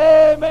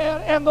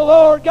 amen, and the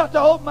Lord got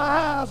to open my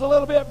eyes a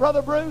little bit,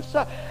 Brother Bruce.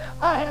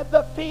 I had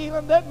the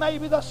feeling that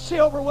maybe the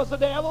silver was the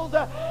devil's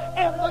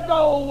and the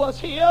gold was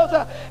his.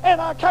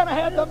 And I kind of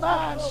had the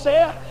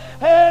mindset,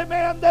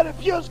 amen, that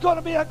if you was going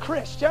to be a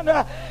Christian,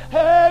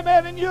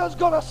 amen, and you was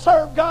going to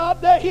serve God,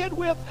 that He'd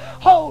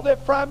withhold it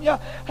from you.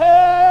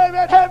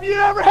 Amen. Have you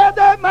ever had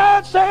that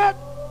mindset?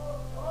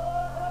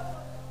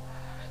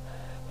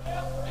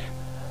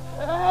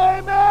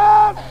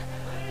 Amen.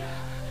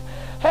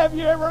 Have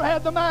you ever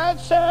had the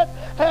mindset,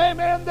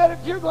 amen, that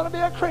if you're going to be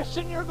a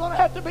Christian, you're going to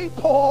have to be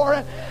poor?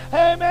 And,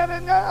 amen.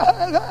 And,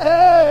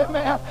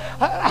 amen.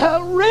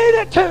 Read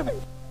it to me.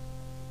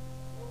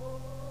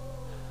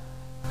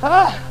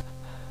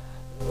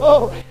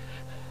 Glory.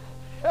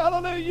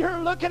 Hallelujah.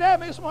 You're looking at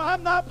me this morning.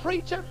 I'm not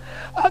preaching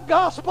a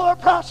gospel of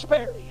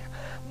prosperity.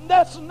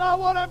 That's not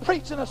what I'm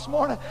preaching this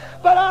morning.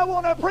 But I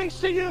want to preach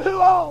to you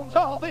who owns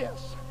all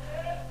this.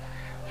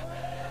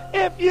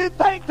 If you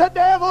think the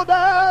devil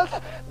does,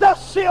 the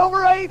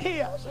silver ain't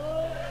his.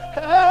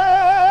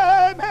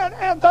 Amen.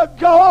 And the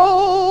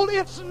gold,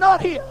 it's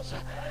not his.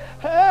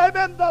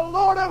 Amen. The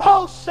Lord of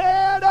hosts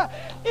said,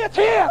 it's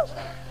his.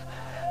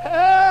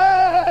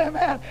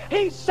 Amen.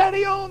 He said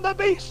He owned the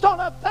beast on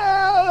a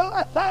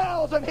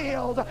thousand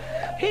hills.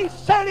 He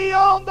said He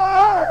owned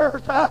the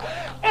earth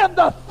and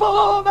the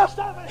fullness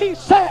of it. He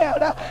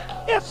said,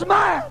 it's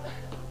mine.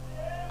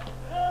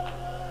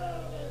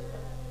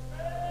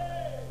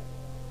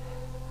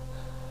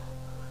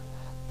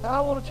 Now, I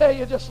want to tell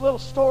you just a little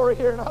story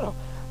here, and I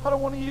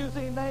don't want to use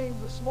any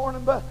names this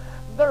morning, but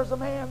there's a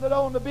man that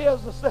owned a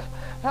business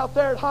out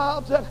there at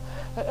Hobbs, and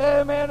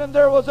amen, and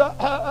there was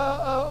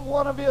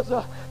one of his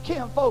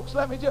kin folks,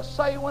 let me just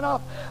say, went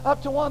up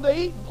to one of the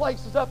eating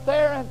places up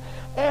there,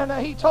 and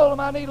he told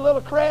him, I need a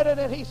little credit,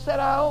 and he said,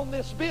 I own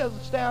this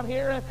business down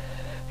here, and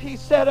he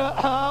said,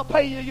 I'll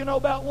pay you,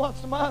 about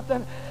once a month,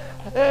 and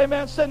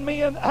amen, said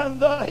me, and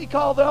he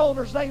called the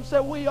owner's name,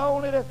 said we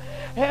own it,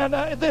 and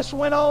this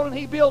went on, and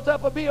he built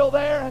up a bill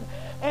there,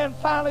 and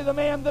finally the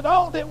man that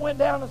owned it went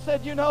down and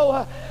said, you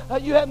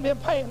hadn't been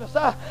paying us.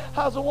 I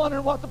was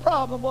wondering what the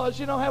problem was.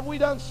 Have we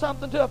done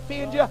something to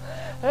offend you?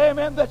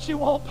 Amen, that you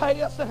won't pay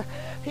us? And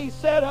he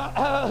said,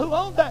 who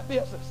owned that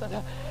business?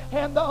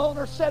 And the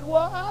owner said,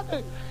 well, I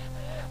do.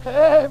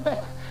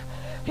 Amen.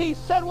 He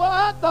said, well,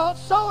 I thought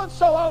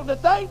so-and-so owned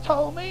it. They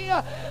told me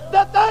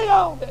that they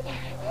owned it.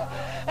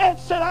 And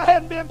said, I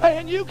hadn't been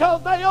paying you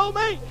because they owe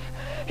me.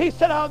 He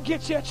said, I'll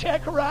get you a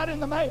check right in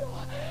the mail.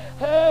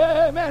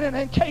 Amen. And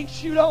in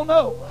case you don't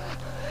know,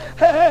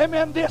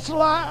 amen, this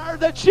liar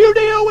that you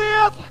deal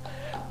with,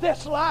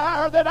 this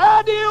liar that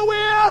I deal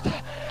with,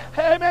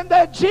 amen,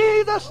 that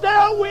Jesus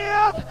dealt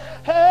with,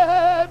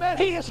 amen,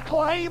 he is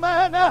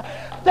claiming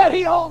that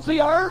he owns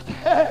the earth,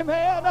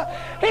 amen.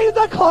 He's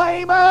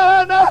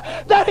claiming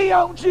that he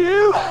owns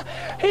you.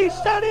 He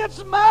said,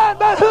 it's mine,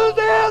 but whose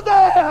is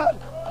that?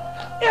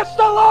 It's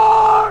the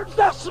Lord's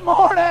this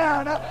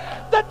morning.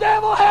 The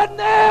devil had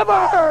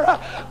never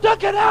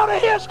took it out of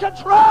his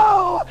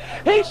control.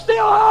 He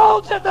still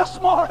holds it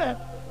this morning.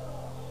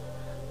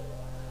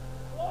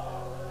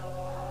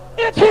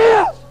 It's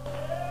his.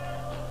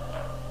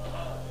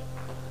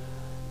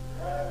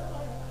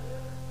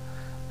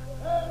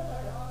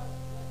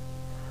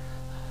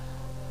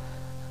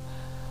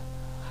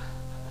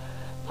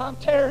 I'm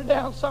tearing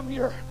down some of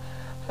your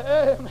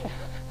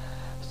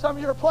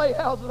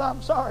playhouses.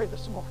 I'm sorry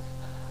this morning.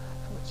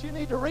 But you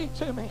need to read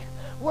to me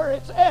where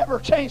it's ever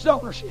changed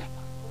ownership.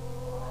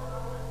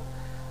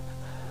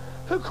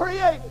 Who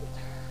created it?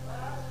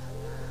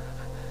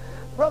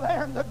 Brother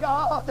Aaron, the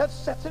God that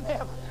sits in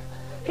heaven.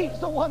 He's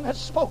the one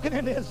that's spoken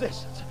into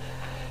existence.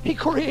 He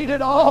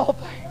created all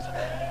things.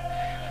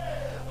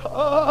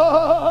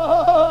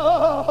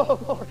 Oh,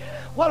 Lord.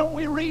 Why don't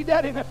we read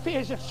that in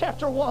Ephesians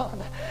chapter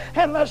 1?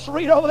 And let's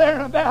read over there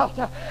in about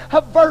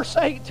verse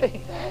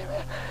 18.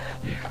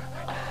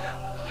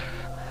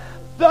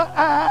 The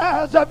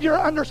eyes of your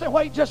understanding.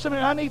 Wait just a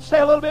minute. I need to say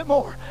a little bit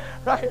more.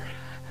 Right here.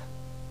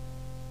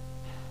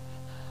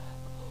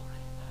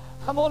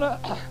 I'm gonna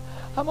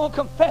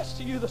confess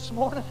to you this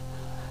morning.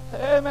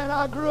 Amen.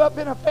 I grew up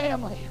in a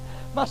family.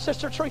 My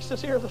sister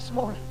Teresa's here this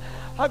morning.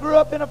 I grew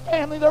up in a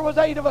family. There was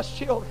 8 of us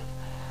children.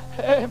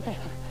 Amen.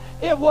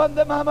 It wasn't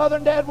that my mother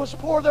and dad was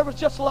poor. There was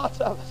just lots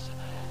of us.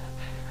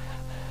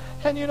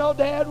 And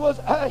Dad was,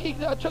 he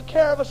took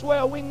care of us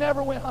well. We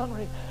never went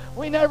hungry.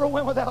 We never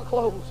went without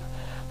clothes.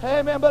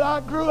 Amen. But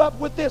I grew up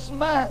with this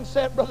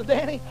mindset, Brother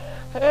Danny.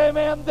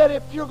 Amen. That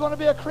if you're going to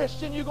be a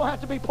Christian, you're going to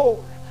have to be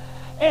poor.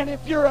 And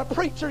if you're a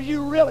preacher,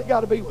 you really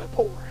got to be with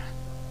poor.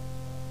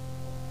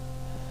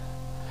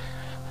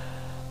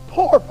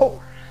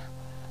 Poor.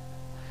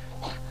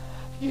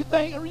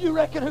 You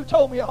reckon who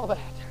told me all that?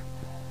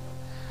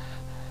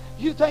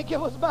 You think it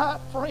was my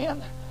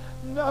friend?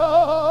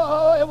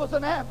 No, it was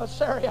an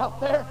adversary out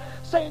there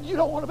saying you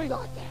don't want to be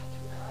like that.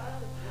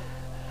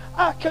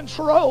 I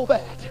control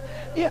that.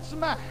 It's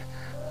mine.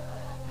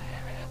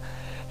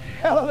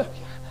 Hallelujah.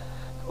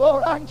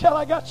 Lord, I can tell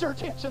I got your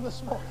attention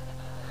this morning.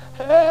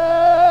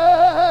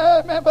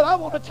 Amen. But I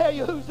want to tell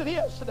you whose it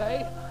is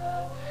today.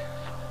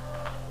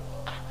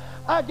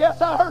 I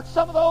guess I heard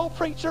some of the old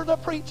preachers are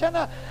preaching,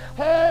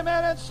 amen,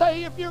 and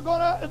say if you're going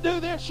to do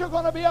this, you're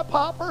going to be a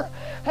pauper.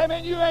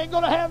 Amen, you ain't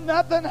going to have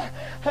nothing.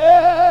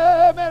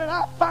 Amen, and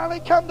I finally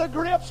come to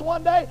grips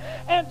one day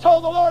and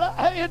told the Lord,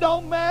 hey, it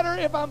don't matter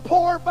if I'm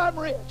poor, if I'm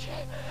rich.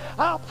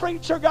 I'll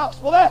preach your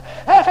gospel. That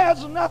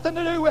has nothing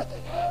to do with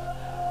it.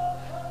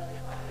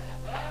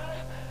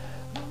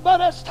 But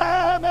as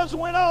time has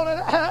went on,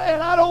 and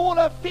I don't want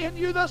to offend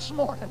you this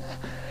morning,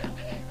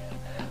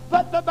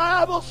 but the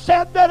Bible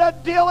said that a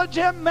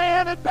diligent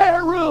man would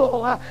bear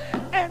rule.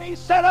 And he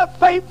said a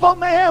faithful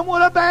man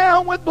would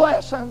abound with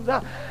blessings.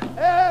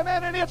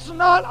 Amen. And it's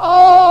not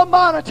all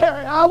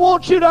monetary. I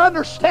want you to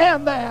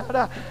understand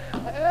that.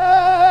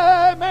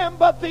 Amen.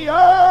 But the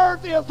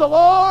earth is the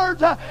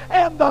Lord's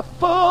and the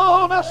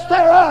fullness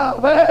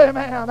thereof.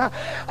 Amen.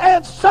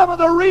 And some of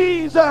the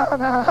reason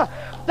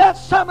that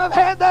some have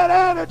had that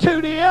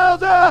attitude is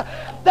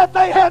that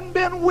they hadn't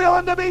been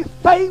willing to be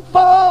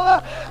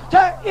faithful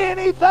to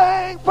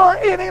anything for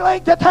any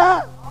length of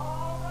time.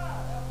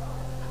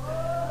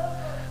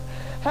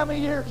 How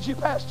many years did you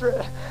pastor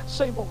at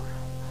Seymour?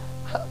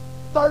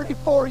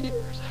 34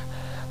 years.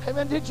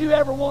 Amen. Did you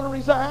ever want to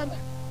resign?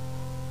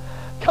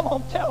 Come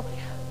on, tell me.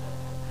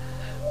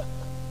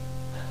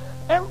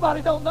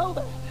 Everybody don't know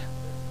that.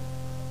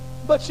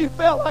 But you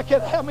felt like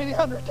it how many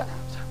hundred times?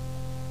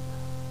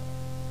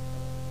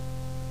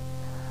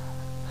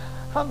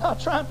 I'm not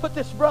trying to put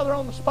this brother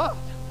on the spot.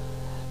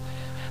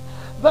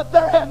 But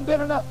there hadn't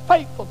been enough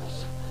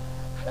faithfulness.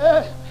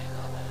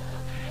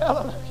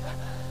 Hallelujah.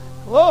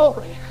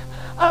 Glory.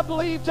 I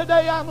believe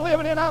today I'm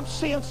living and I'm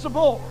seeing some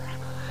more.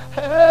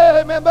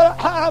 Amen.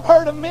 But I've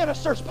heard of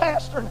ministers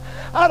pastoring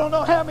I don't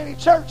know how many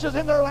churches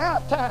in their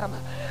lifetime.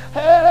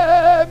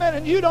 Amen.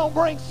 And you don't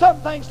bring some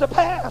things to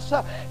pass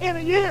in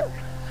a year.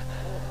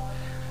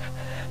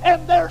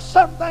 And there's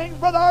some things,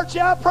 Brother Archie,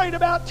 I prayed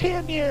about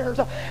 10 years,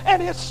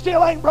 and it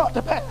still ain't brought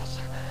to pass.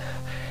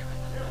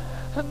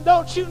 And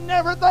don't you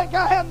never think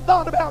I hadn't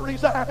thought about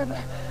resigning.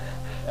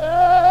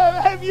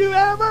 Have you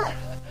ever?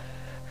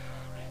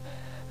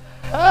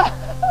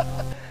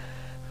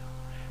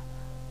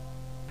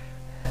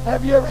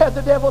 Have you ever had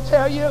the devil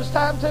tell you it's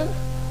time to?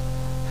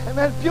 And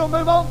then if you'll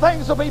move on,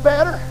 things will be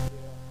better.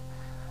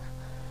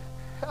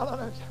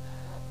 Hallelujah.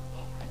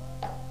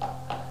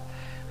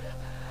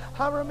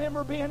 I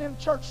remember being in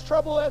church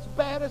trouble as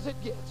bad as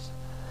it gets.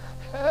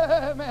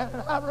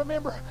 Man, I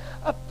remember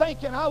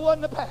thinking, I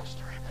wasn't a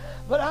pastor,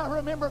 but I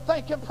remember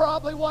thinking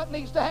probably what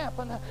needs to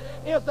happen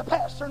is the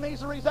pastor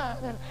needs to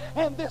resign,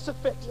 and this would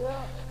fix it.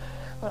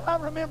 But I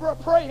remember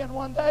praying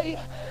one day,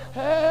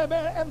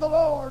 and the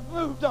Lord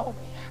moved on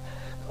me.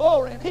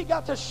 Glory, and He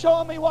got to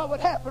show me what would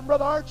happen,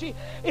 Brother Archie,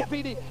 if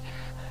He did.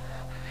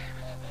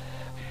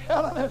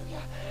 Hallelujah.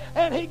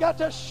 And He got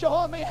to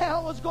show me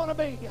how it was going to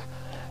be.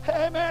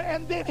 Amen.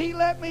 And then He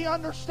let me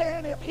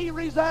understand if He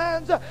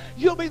resigns,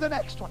 you'll be the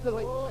next one to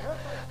leave.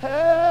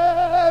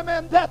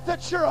 Amen.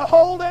 That you're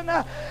holding.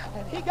 And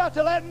He got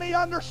to let me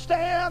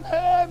understand,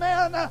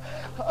 amen,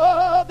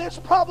 this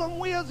problem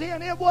we was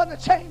in, it wasn't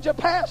a change of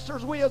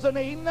pastors we was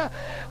needing.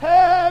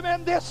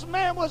 Amen. This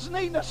man was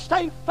needing to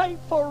stay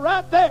faithful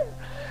right there.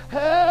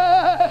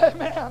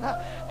 Amen.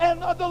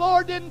 And the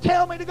Lord didn't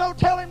tell me to go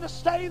tell him to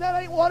stay.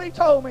 That ain't what He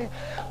told me.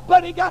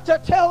 But He got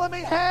to telling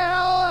me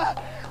how.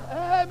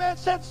 Amen.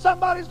 Said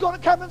somebody's going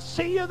to come and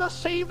see you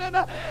this evening,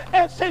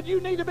 and said you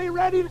need to be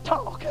ready to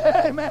talk.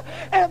 Amen.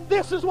 And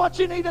this is what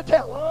you need to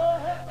tell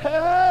them.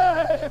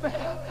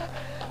 Amen.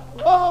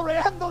 Glory.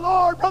 And the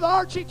Lord, Brother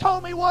Archie,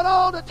 told me what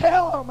all to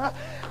tell them.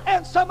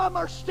 And some of them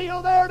are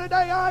still there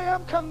today, I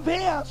am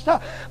convinced,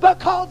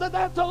 because of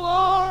that the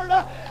Lord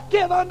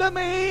give unto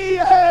me.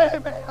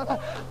 Amen.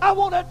 I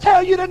want to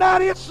tell you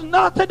tonight, it's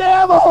not the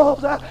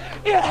devil's.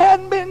 It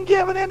hadn't been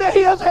given into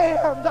his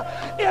hands.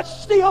 It's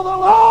still the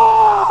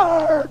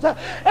Lord.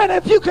 And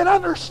if you can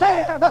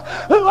understand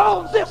who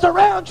owns this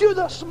around you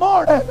this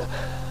morning.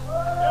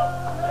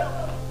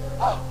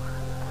 Oh.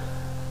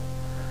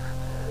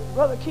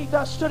 Brother Keith,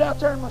 I stood out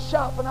there in my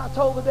shop and I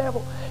told the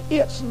devil,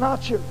 it's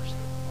not yours.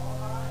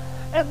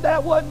 And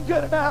that wasn't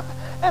good enough.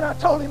 And I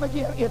told him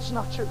again, it's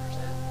not yours.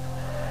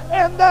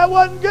 And that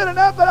wasn't good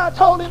enough, but I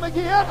told him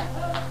again,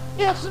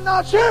 it's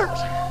not yours.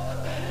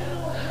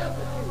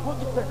 We'll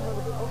get there.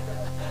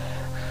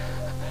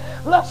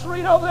 Let's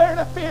read over there in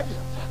Ephesians.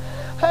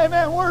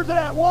 Amen. Where's it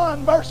at?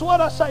 1 verse, what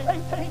I say,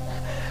 18.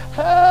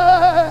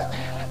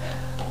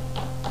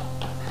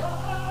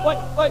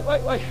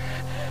 Wait.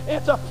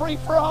 It's a free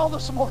for all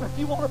this morning. If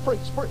you want to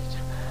preach, preach.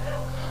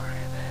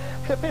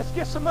 If this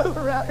gets some moving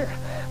around here,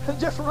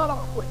 just run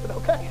off with it,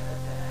 okay?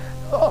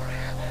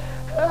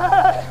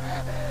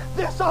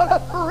 This ought to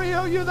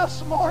thrill you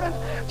this morning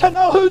to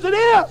know whose it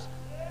is.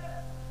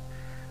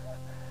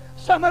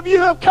 Some of you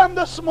have come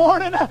this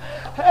morning,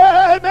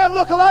 amen,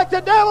 looking like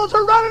the devils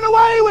are running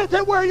away with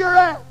it where you're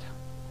at.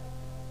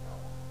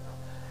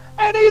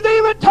 And He's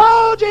even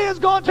told you He's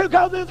going to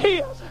because it's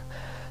His.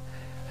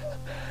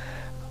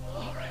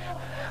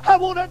 I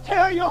want to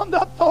tell you on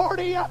the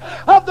authority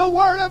of the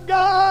Word of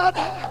God,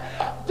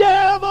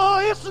 devil,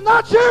 it's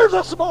not yours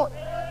this morning.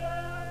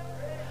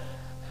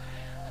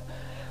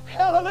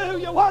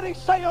 Hallelujah. What did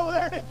he say over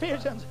there in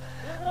Ephesians?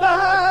 The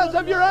eyes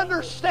of your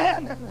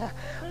understanding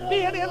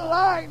being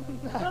enlightened,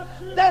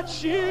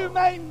 that you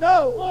may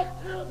know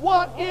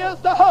what is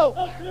the hope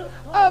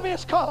of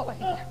his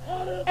calling,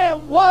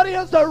 and what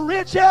is the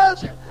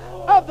riches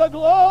of the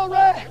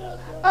glory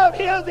of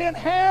his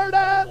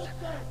inheritance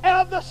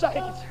of the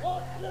saints,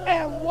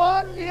 and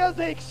what is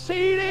the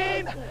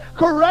exceeding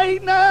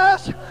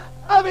greatness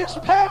of his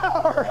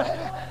power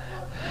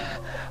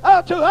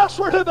to us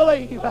who to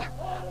believe,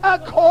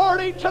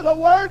 according to the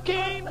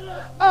working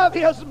of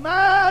his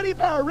mighty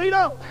power. Read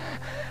on.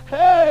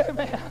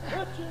 Amen.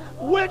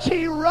 Which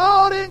he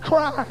wrought in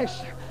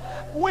Christ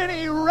when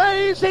he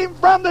raised him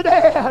from the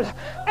dead,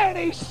 and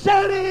he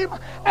set him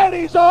at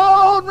his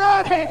own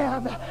right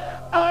hand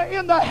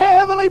in the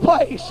heavenly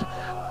place,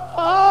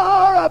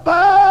 far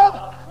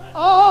above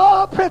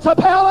all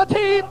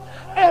principality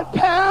and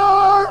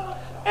power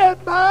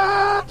and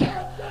might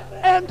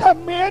and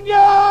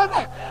dominion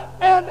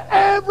and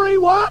every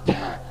what?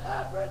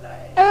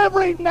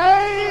 Every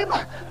name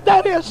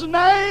that is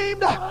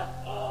named,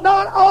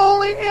 not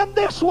only in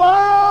this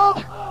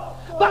world,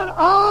 but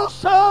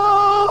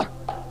also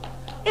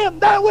in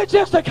that which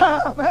is to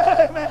come.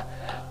 Amen.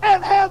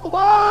 And hath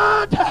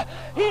what?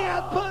 He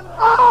hath put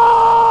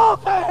all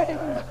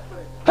things.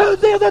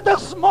 Whose is it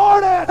this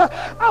morning?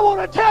 I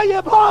want to tell you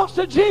it belongs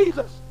to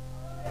Jesus.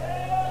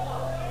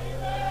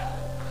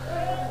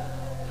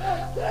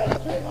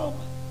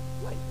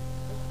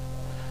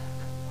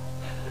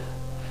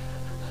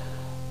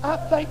 I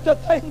think the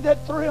thing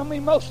that thrilled me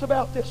most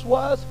about this is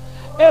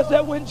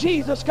that when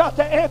Jesus got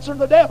to answering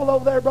the devil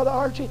over there, Brother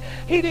Archie,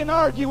 he didn't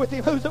argue with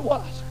him whose it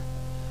was.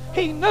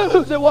 He knew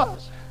whose it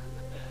was.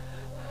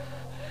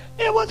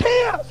 It was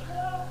his.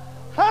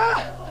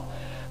 Huh?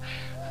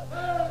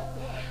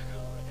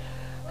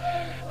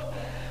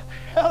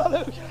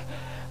 Hallelujah.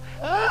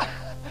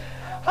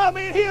 I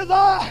mean, here's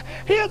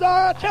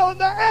our telling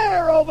the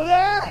air over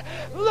there,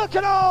 look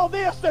at all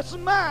this that's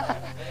mine,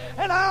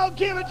 and I'll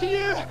give it to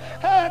you.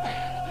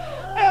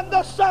 And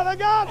the Son of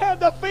God had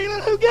the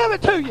feeling who gave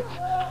it to you.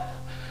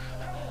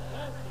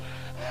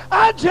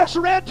 I just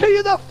read to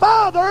you the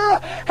Father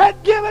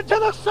had given to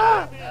the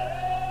Son.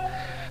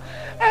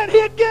 And he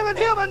had given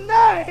him a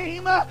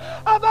name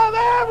above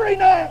every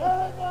name.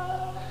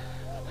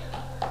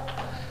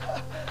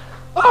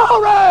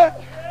 All right.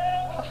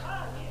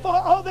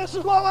 Oh, this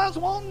is what I was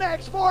wanting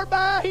next. For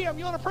by him,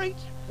 you want to preach?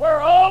 We're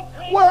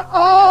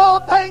all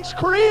things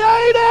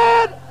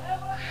created.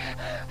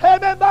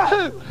 Amen. By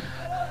who?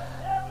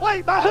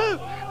 Wait, by who?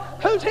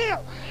 Who's him?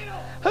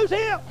 Who's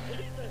him?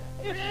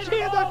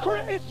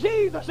 It's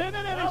Jesus, isn't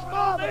it? And his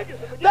Father.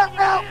 The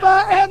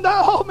Alpha and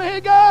the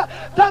Omega.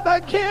 The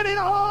beginning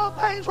of all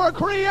things were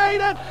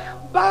created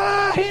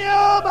by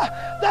him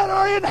that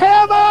are in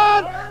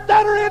heaven,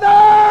 that are in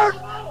earth,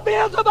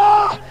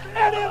 visible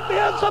and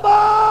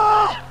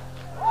invisible.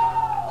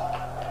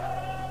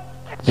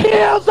 It's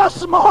his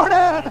this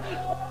morning.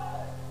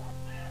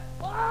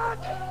 What?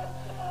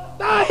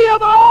 By him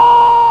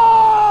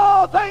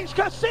all things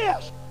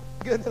consist.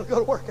 Good, it'll go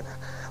to working.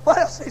 What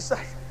else did he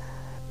say?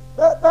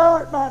 But thou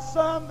art my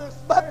son,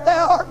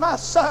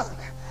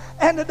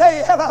 and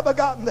today have I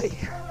begotten thee.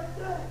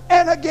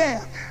 And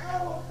again,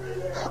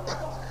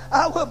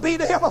 I will be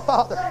to him a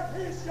father,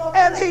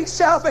 and he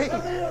shall be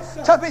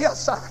to me a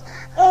son.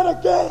 And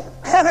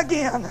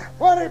again,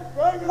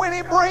 when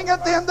he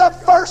bringeth in the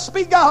first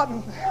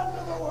begotten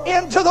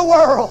into the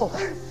world,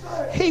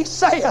 he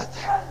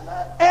saith,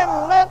 and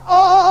let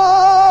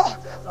all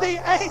the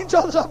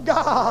angels of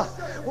God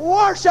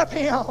worship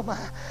him.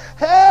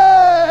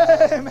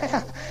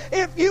 Amen.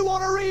 If you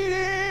want to read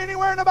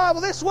anywhere in the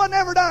Bible, this was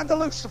never done to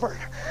Lucifer.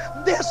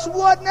 This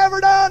was never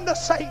done to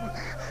Satan.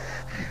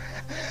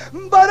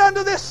 But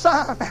unto this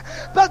Son,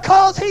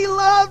 because he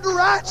loved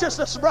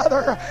righteousness,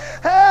 brother,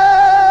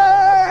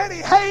 and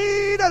he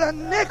hated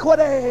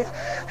iniquity,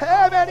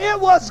 amen, it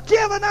was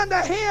given unto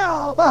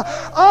him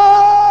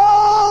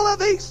all of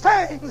these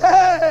things,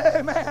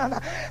 amen,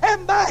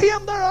 and by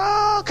him they're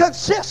all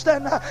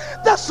consistent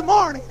this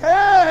morning,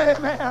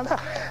 amen.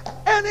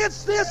 And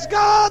it's this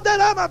God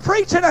that I'm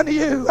preaching unto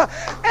you,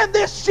 and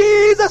this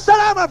Jesus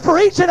that I'm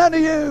preaching unto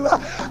you,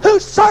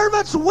 whose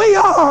servants we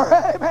are,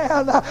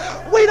 amen.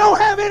 We don't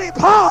have any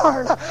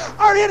part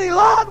or any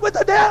lot with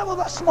the devil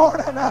this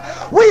morning.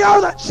 We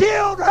are the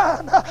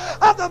children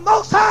of the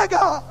Most High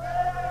God.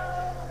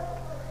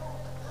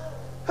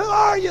 Who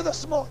are you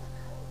this morning?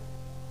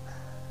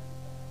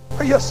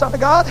 Are you a son of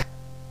God?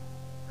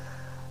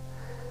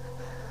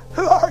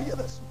 Who are you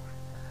this morning?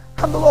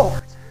 I'm the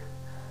Lord.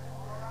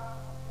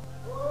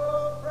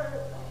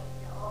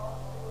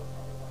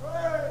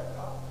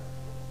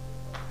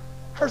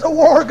 There's a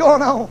war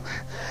going on.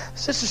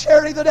 Sister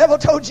Sherry, the devil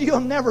told you you'll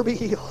never be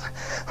healed.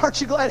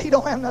 Aren't you glad he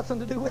don't have nothing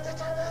to do with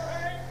it?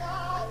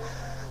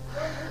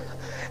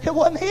 It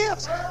wasn't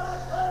his.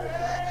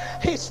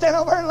 He'd stand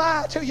over and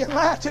lie to you and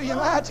lie to you and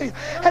lie to you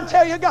and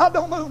tell you God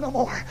don't move no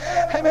more.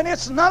 Amen.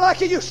 It's not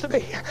like it used to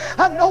be.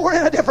 I know we're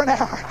in a different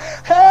hour.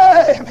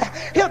 Amen.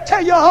 He'll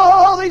tell you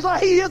all these lies.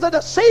 He is a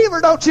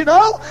deceiver, don't you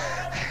know?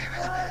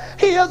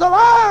 He is a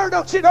liar,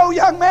 don't you know,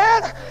 young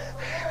man?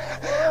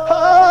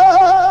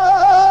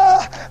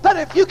 But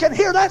if you can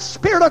hear that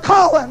spirit of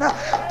calling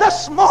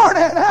this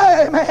morning,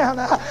 amen.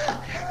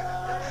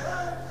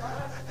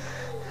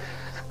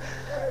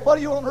 What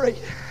do you want to read?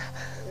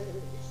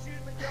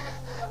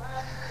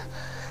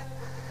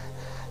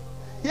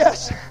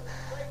 Yes.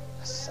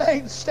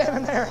 Satan's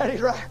standing there at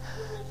his right.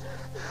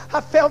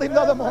 I felt him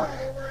the other morning.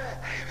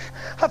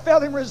 I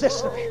felt him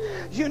resisting me.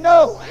 You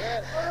know,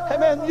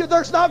 amen,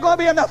 there's not going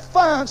to be enough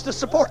funds to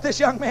support this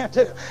young man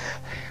too.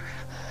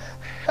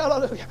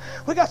 Hallelujah.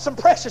 We got some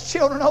precious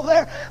children over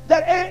there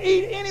that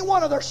any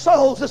one of their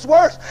souls is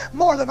worth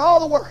more than all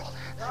the world.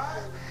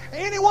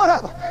 Any one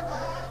of them.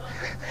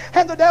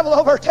 And the devil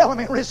over there telling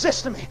me,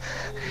 resisting me.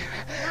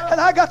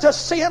 And I got to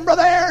see him,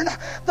 Brother Aaron.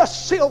 The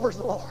silver's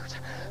the Lord's.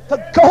 The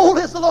gold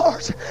is the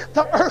Lord's.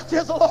 The earth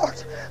is the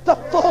Lord's. The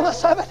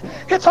fullness of it,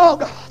 it's all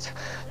God's.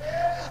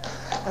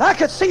 And I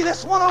could see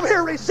this one over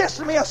here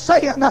resisting me of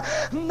saying,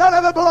 none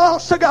of it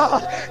belongs to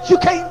God. You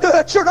can't do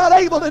it. You're not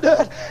able to do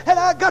it. And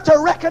I got to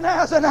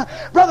recognize,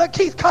 Brother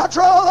Keith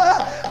Cottrell,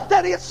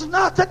 that it's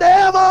not the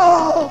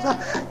devil's.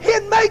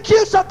 He'd make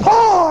you so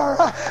poor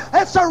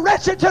and so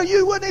wretched till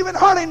you wouldn't even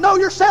hardly know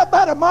yourself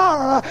by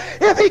tomorrow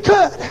if he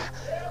could.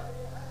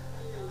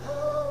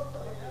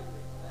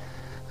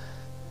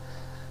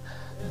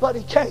 But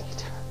he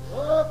can't.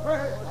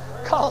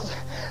 Because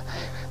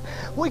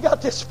we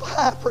got this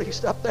high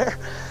priest up there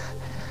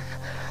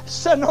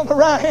sitting on the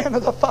right hand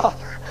of the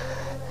Father.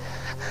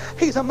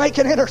 He's a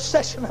making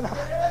intercession tonight.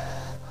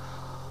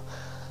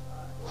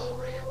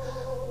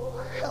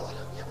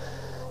 Hallelujah.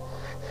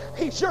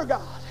 He's your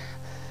God.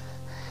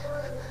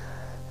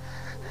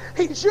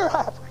 He's your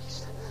high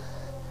priest.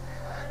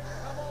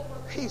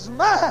 He's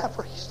my high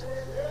priest.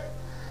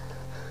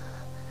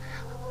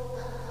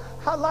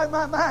 I like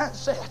my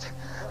mindset.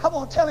 I'm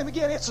going to tell him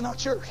again, it's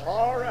not yours.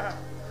 All right.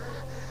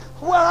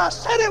 Well, I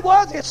said it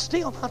was. It's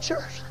still not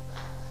yours.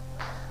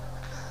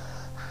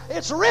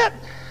 It's written.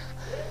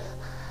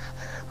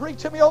 Read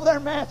to me over there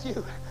in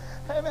Matthew.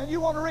 Amen. You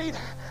want to read?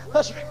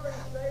 Let's read.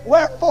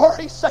 Wherefore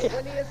he said,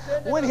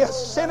 when he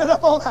ascended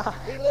up on high,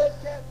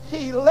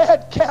 he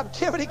led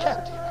captivity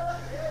captive.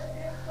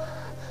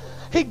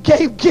 He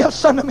gave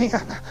gifts unto men.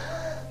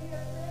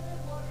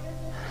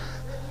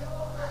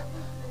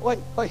 Wait.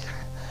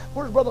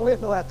 Where's Brother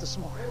Lindell at this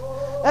morning?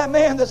 That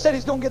man that said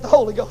he's going to get the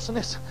Holy Ghost in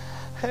this,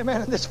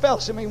 amen, in this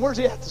fellowship meeting. Where's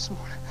he at this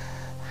morning?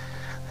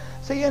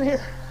 Is he in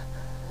here?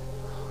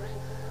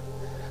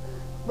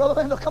 Brother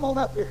Lindell, come on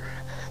up here.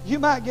 You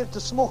might get it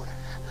this morning.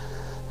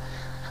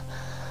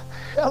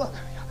 Hallelujah.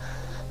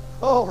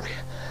 Glory.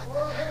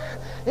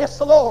 It's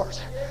the Lord's.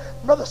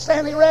 Brother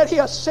Stanley read, he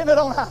ascended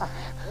on high.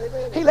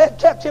 He led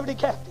captivity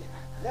captive.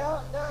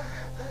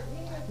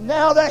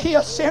 Now that he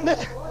ascended,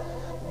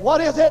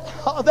 what is it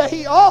that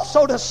he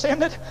also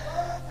descended?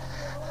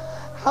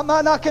 I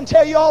might not can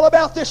tell you all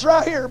about this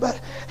right here, but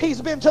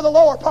he's been to the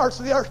lower parts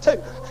of the earth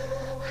too.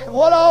 And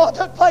what all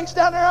took place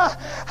down there,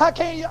 I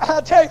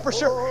can't tell you for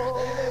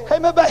sure.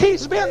 Amen. But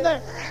he's been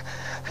there.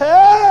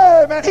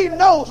 Amen. He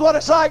knows what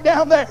it's like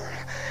down there.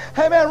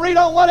 Amen. Read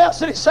on. What else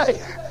did he say?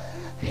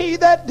 He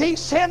that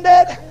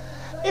descended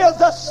is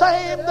the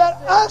same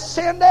that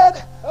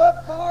ascended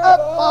up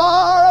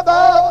far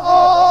above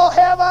all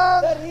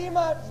heaven,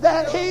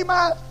 that he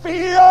might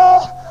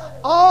fill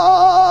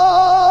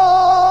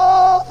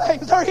all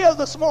things. There he is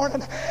this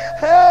morning.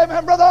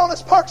 Amen. Brother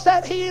Honest Parks,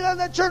 that healing,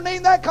 that journey,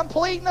 that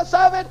completeness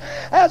of it,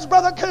 as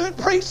Brother Coon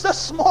preached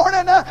this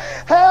morning.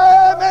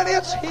 Amen.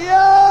 It's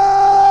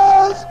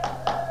his.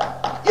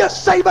 You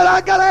say, but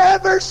I got an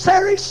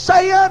adversary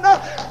saying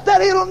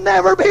that it'll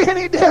never be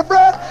any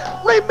different.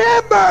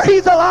 Remember,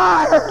 he's a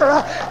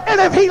liar. And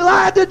if he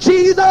lied to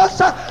Jesus,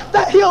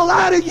 that he'll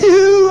lie to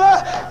you.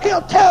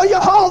 He'll tell you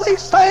all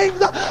these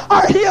things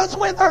are his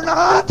when they're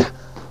not.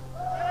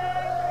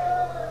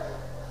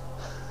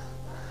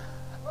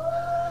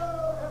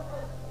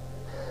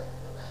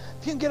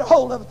 If you can get a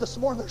hold of it this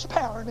morning, there's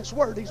power in this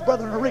word these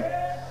brethren are reading.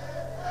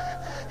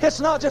 It's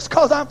not just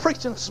because I'm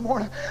preaching this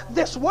morning.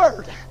 This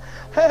word,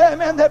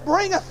 amen, that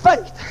bringeth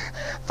faith.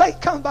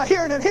 Faith comes by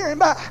hearing and hearing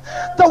by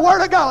the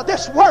word of God.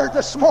 This word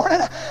this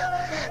morning.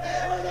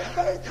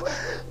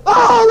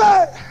 All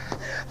right.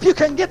 If you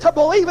can get to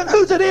believing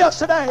whose it is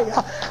today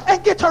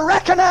and get to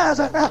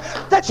recognizing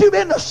that you've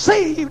been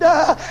deceived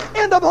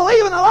into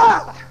believing a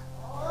lie.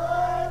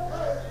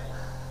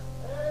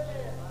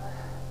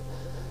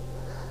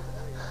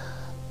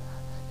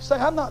 You say,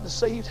 I'm not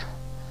deceived.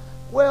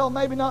 Well,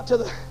 maybe not to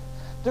the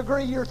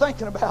degree you're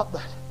thinking about,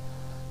 but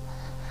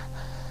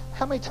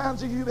how many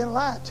times have you been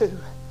lied to?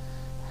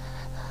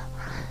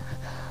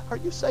 Are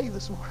you saved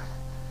this morning?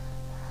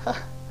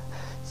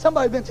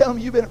 Somebody's been telling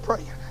me you've been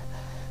praying.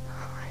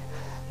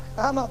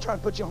 I'm not trying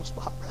to put you on the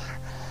spot, brother.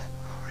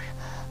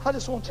 I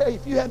just want to tell you,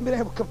 if you hadn't been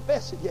able to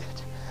confess it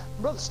yet,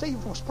 Brother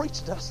Stephen was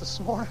preaching to us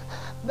this morning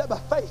that by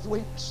faith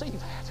we receive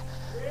that.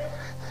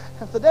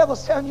 And if the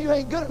devil's telling you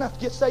ain't good enough to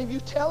get saved, you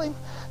tell him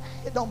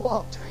it don't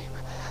belong to him.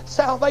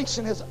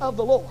 Salvation is of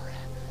the Lord.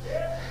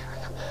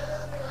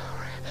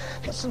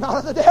 It's not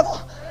of the devil.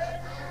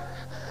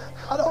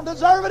 I don't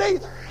deserve it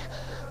either.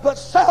 But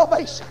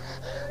salvation,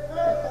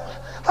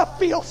 I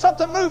feel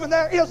something moving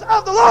there, is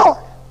of the Lord.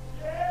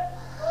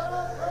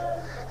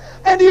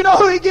 And do you know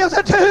who He gives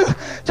it to?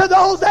 To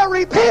those that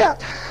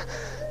repent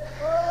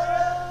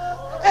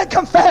and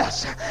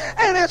confess.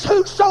 And it's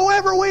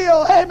whosoever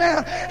will.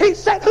 Amen. He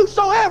said,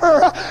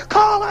 whosoever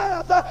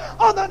calleth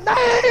on the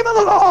name of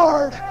the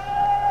Lord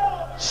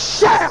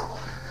shall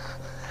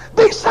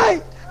be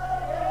saved.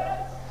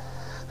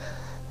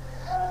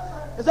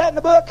 Is that in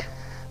the book?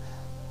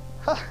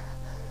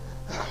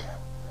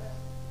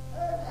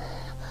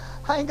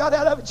 I ain't got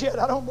out of it yet,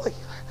 I don't believe.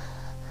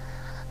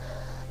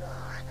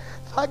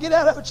 If I get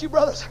out of it, you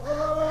brothers,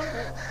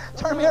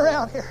 turn me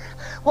around here.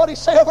 What did He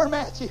say over in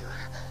Matthew?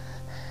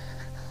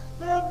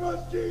 Then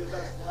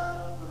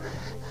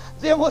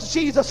was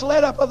Jesus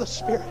led up of the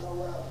Spirit.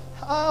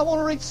 I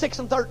want to read 6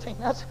 and 13.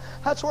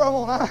 That's where I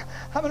want.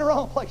 I'm in the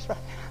wrong place right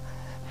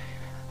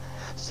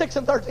now. 6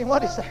 and 13.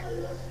 What did He say?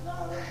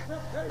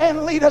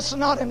 And lead us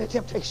not into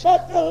temptation,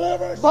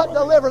 but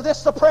deliver. This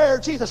is the prayer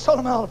Jesus told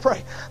them how to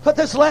pray. But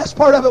this last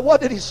part of it,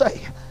 what did He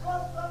say?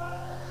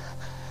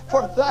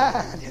 For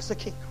thine is the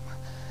kingdom.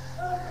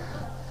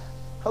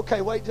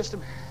 Okay, wait just a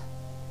minute.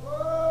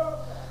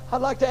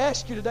 I'd like to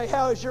ask you today,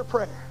 how is your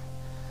prayer?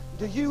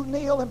 Do you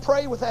kneel and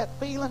pray with that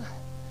feeling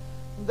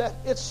that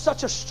it's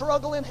such a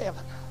struggle in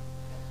heaven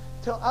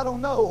till I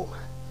don't know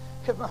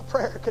if my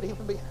prayer could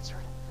even be answered?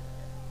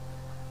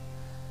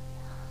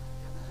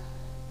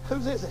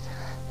 Whose is it?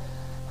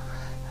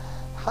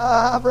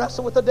 I've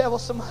wrestled with the devil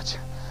so much.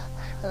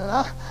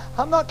 And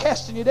I'm not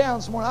casting you down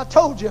this morning. I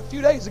told you a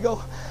few days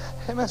ago,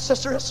 amen,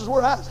 sister, this is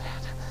where I was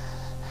at.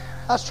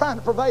 I was trying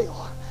to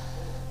prevail.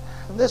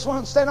 And this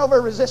one standing over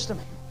resisting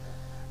me.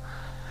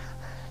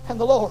 And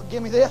the Lord,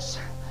 give me this.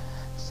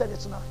 He said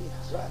it's not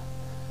His.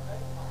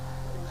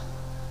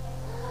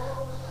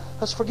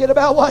 Let's forget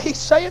about what He's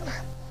saying.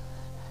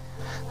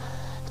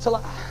 It's a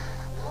lie.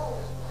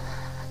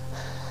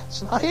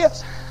 It's not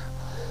His.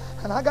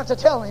 And I got to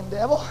tell Him,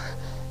 devil,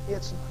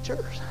 it's not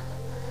yours.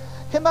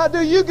 It might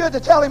do you good to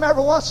tell Him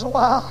every once in a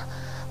while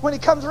when He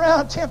comes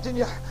around tempting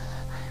you.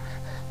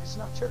 It's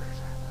not yours.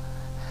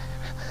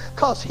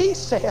 Because He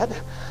said,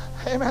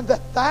 amen,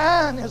 that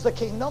thine is the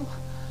kingdom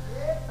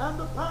and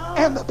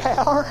the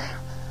power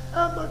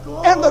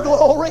and the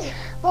glory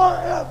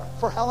forever.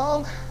 For how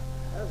long?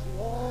 As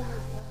long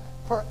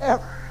as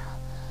forever.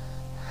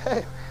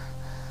 Hey,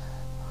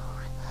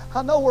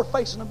 I know we're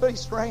facing a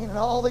beast reign and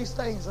all these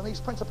things and these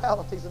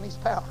principalities and these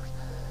powers.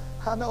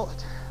 I know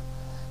it.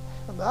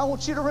 But I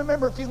want you to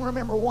remember, if you can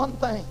remember one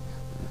thing,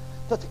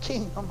 that the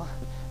kingdom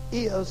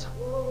is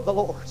the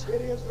Lord's.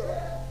 It is the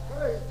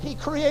Lord. He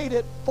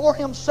created for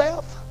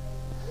Himself.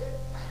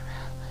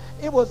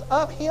 It was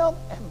of Him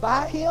and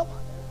by Him.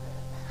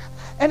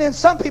 And then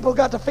some people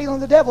got the feeling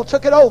the devil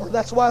took it over.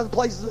 That's why the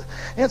place is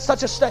in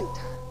such a state.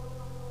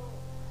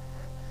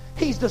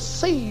 He's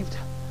deceived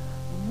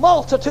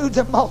multitudes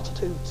and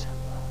multitudes.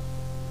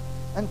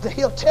 And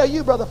he'll tell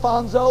you, Brother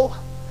Fonzo,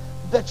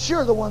 that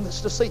you're the one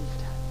that's deceived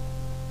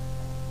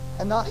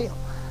and not him.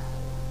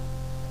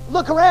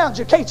 Look around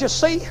you. Can't you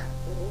see?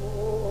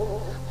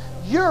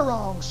 You're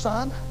wrong,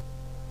 son.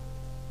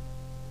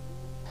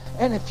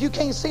 And if you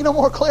can't see no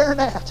more clear than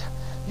that,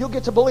 you'll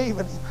get to believe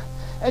in Him.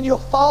 And you'll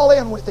fall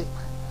in with Him.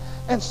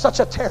 And such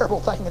a terrible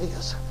thing it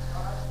is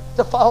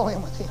to fall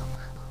in with Him.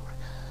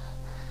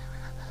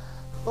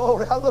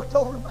 Lord, I looked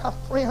over at my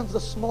friends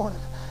this morning.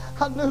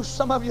 I knew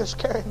some of you was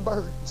carrying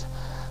burdens.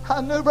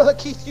 I knew, Brother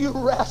Keith, you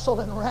wrestled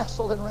and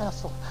wrestled and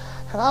wrestled.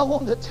 And I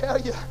wanted to tell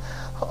you,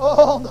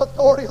 on the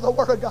authority of the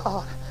Word of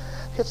God,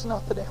 it's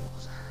not the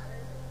devil's.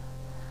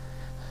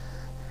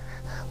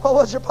 What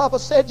was your papa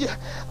said? You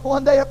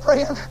one day of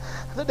praying,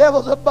 the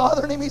devil's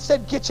bothering him. He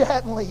said, "Get your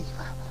hat and leave."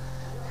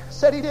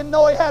 Said he didn't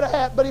know he had a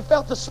hat, but he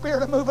felt the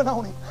Spirit of moving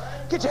on him.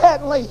 Get your hat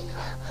and leave.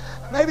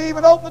 Maybe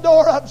even open the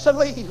door up and said,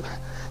 "Leave."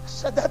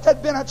 Said that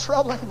had been a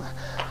troubling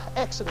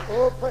accident.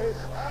 Oh, praise.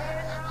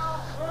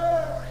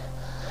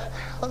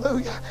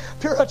 Hallelujah.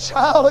 If you're a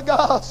child of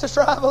God,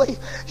 sister, I believe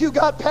you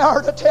got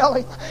power to tell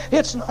Him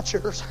it's not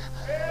yours.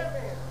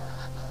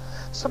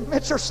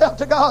 Submit yourself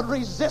to God.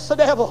 Resist the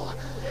devil.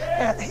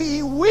 And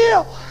He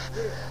will.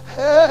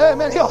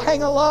 Amen. He'll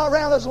hang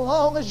around as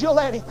long as you'll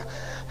let Him.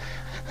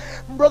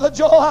 Brother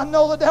Joel, I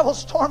know the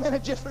devil's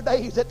tormented you for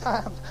days at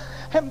times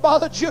and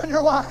bothered you and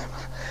your wife.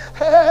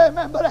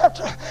 Amen. But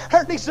after,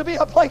 there needs to be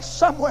a place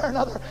somewhere or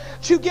another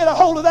that you get a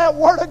hold of that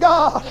Word of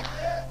God.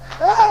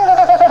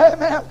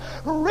 Amen.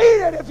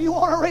 Read it if you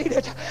want to read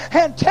it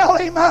and tell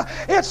Him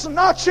it's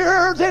not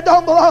yours, it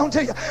don't belong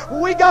to you.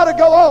 We got to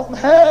go on.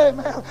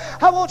 Amen.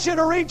 I want you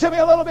to read to me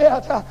a little bit.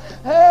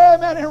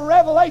 Amen. In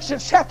Revelation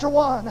chapter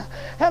 1.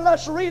 And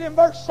let's read in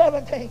verse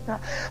 17.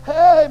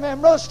 Amen.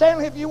 Brother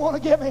Stanley, if you want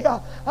to give me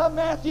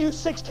Matthew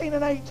 16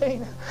 and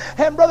 18.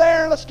 And Brother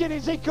Aaron, let's get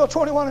Ezekiel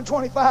 21 and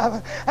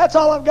 25. That's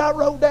all I've got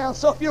wrote down.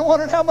 So if you're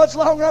wondering how much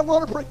longer I'm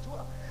going to preach,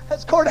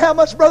 that's according to how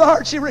much Brother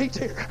Archie reads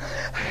here.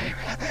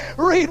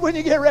 Read when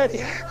you get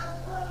ready.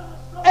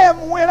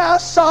 And when I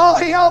saw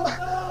Him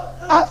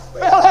I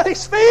fell at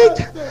his feet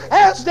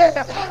as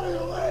dead.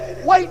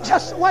 Wait.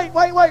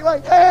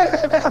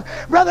 Amen.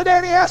 Brother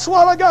Danny asked a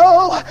while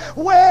ago,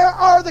 where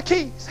are the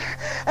keys?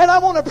 And I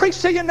want to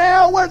preach to you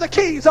now where the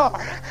keys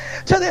are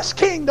to this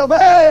kingdom.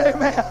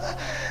 Amen.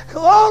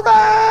 Glory.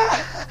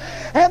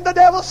 And the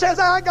devil says,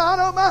 I got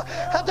them.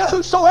 To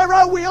whosoever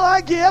I will,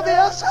 I give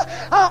this.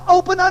 I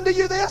open unto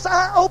you this.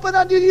 I open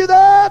unto you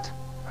that.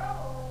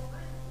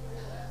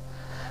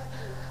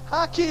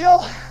 I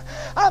kill.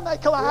 I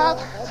make alive.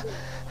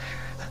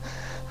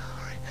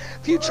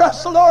 If you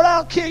trust the Lord,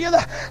 I'll kill you.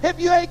 If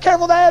you ain't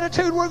careful, the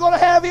attitude we're going to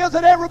have is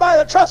that everybody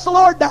that trusts the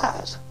Lord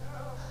dies.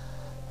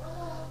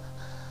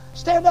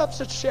 Stand up,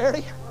 Sister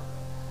Charity.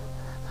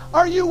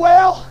 Are you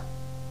well?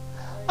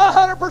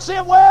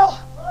 100% well?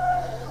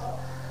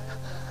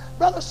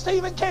 Brother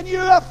Stephen, can you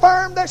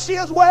affirm that she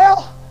is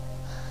well?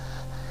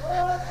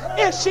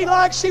 Is she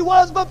like she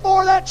was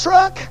before that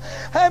truck?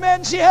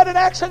 Amen. She had an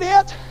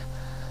accident.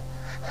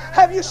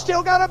 Have you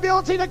still got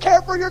ability to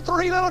care for your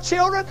 3 little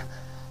children?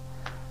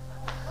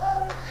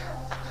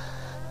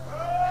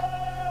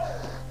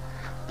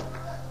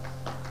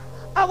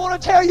 I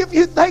want to tell you, if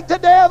you think the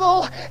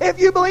devil, if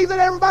you believe that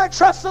everybody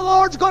trusts the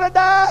Lord's going to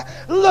die,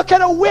 look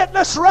at a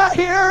witness right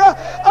here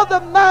of the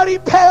mighty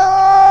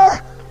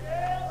power.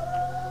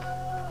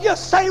 You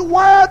say,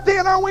 why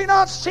then are we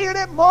not seeing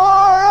it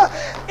more?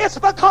 It's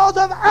because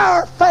of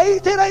our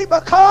faith. It ain't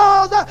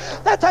because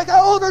that the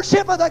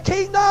ownership of the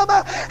kingdom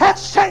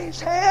has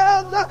changed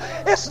hands.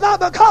 It's not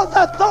because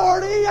the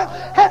authority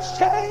has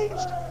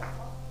changed.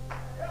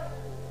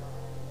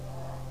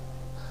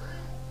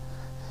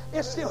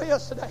 It still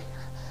is today.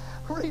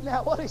 Read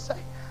now what he say.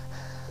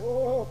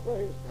 Oh,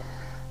 praise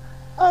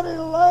God.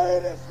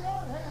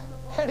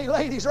 And he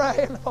laid his right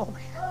hand upon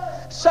me,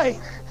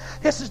 saying,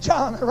 this is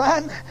John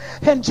writing,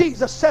 and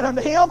Jesus said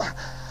unto him,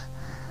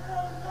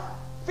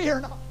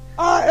 fear not.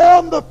 I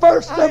am the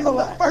first and the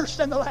last. First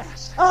and the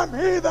last. I'm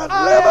he that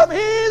liveth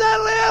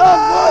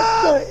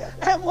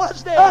and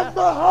was dead. And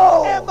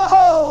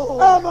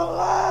behold,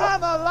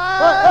 I'm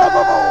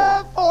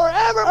alive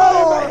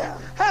forevermore.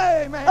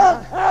 Amen.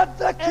 I have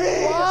the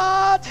key.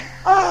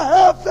 I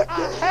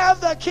have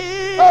the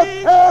key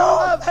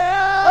of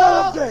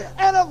hell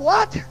and of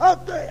what?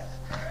 Of death.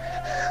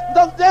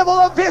 The devil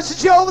will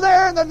visit you over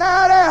there in the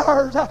night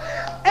hours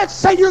and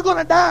say you're going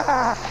to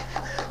die.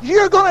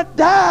 You're going to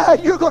die.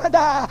 You're going to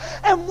die.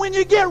 And when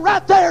you get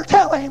right there,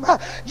 tell him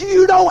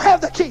you don't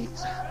have the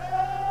keys.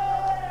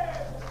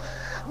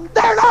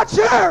 They're not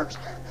yours.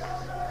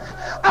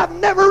 I've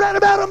never read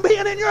about them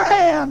being in your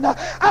hand.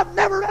 I've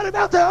never read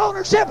about the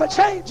ownership of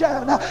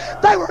changing.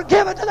 They were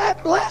given to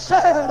that blessed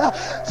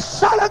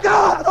Son of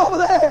God over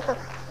there.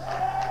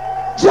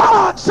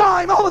 John saw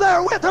him over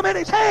there with them in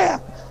his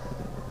hand.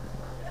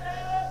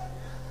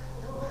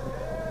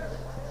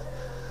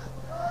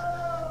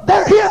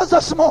 There he is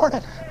this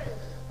morning.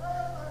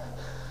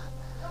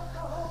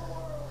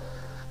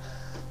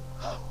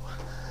 I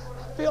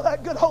feel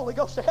that good Holy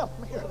Ghost to help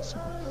me here this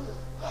morning.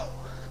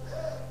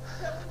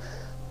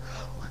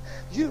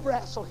 You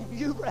wrestle him.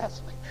 You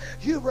wrestle him.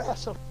 You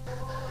wrestle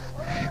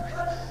him.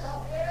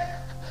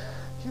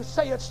 You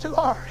say it's too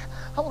hard.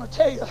 I want to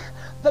tell you,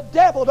 the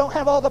devil don't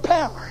have all the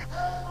power.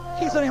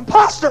 He's an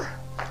imposter.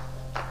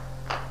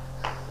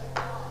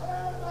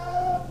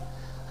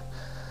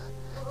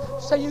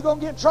 Say you're going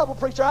to get in trouble,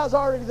 preacher. I was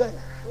already there.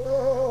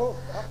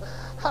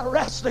 I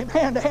wrestled him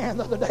hand to hand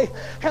the other day,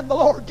 and the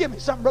Lord give me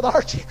something, Brother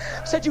Archie.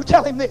 Said, you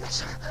tell him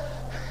this.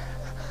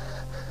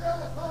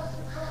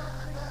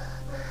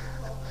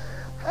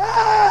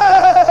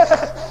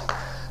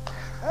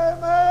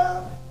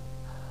 Amen.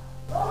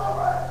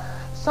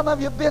 Some of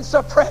you have been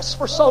suppressed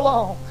for so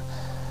long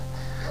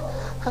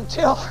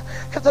until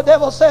if the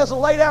devil says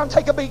lay down,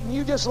 take a beating,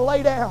 you just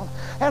lay down,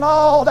 and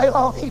all day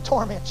long he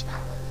torments you.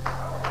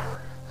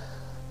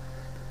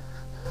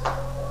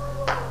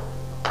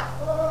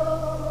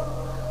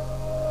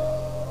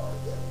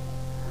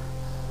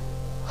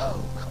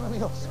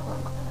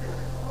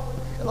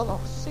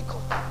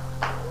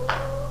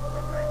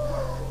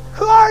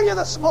 Who are you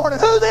this morning?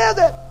 Whose is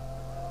it?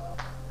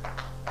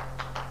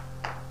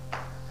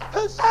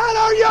 Whose side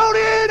are you on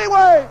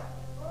anyway?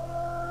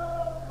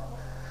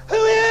 Who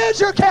is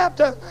your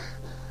captain?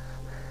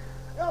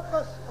 Help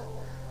us.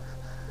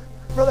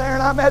 Brother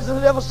Aaron, I imagine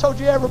the devil's told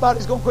you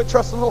everybody's going to quit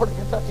trusting the Lord in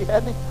Kentucky,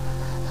 hadn't he?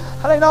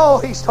 That ain't all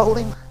he's told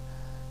him.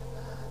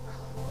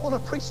 I want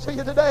to preach to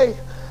you today.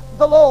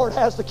 The Lord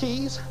has the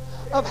keys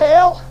of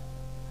hell.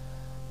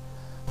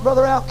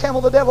 Brother Al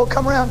Campbell, the devil will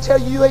come around and tell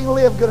you you ain't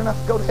lived good enough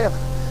to go to heaven.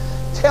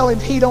 Tell him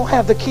he don't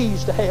have the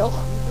keys to hell.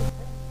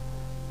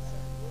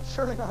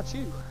 Surely not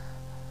you.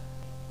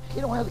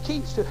 He don't have the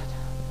keys to it.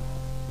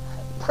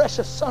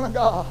 Precious Son of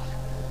God.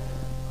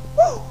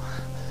 Woo!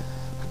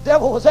 The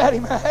devil was at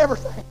him,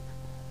 everything.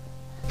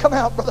 Come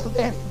out, Brother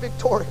Danny,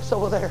 victorious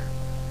over there.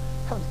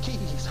 Having the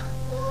keys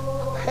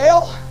of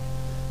hell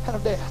and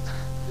of death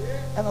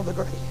and of the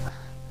grave.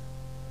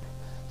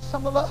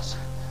 Some of us,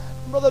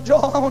 Brother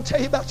Joel, I want to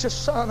tell you about your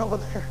son over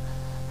there.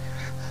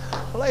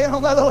 Laying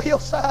on that little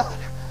hillside,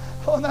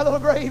 on that little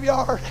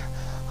graveyard.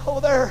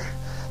 over there,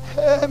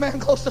 amen,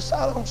 close to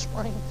Siloam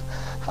Springs.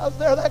 I was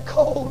there that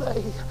cold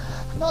day.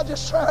 Not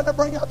just trying to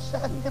bring up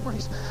sad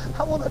memories.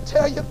 I want to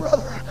tell you,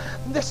 brother,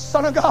 this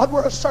Son of God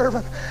we're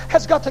serving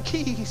has got the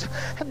keys.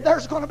 And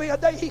there's going to be a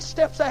day He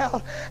steps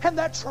out and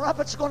that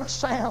trumpet's going to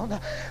sound.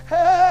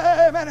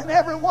 Amen. And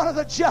every one of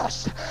the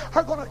just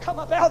are going to come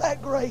up out of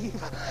that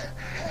grave.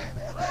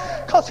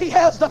 Because He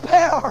has the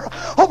power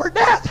over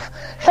death,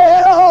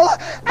 hell,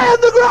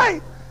 and the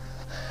grave.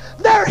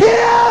 They're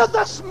here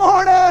this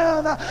morning.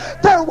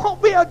 There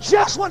won't be a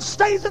just one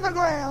stays in the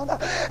ground.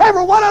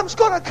 Every one of them's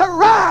going to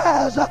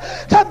rise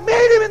to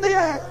meet Him in the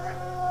air.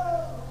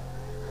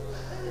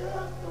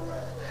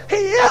 He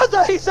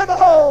is He said,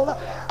 behold,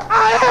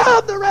 I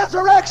am the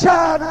resurrection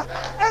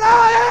and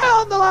I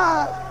am the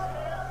life.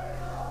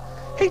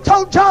 He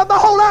told John,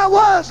 behold, I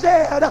was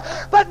dead,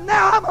 but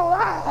now I'm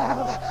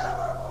alive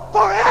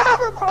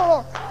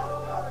forevermore.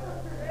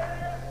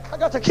 I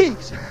got the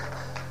keys.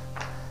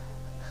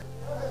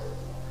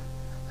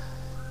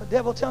 The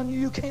devil telling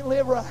you can't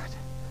live right.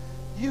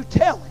 You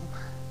tell him,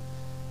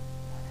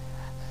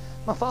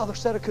 my Father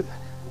said I could.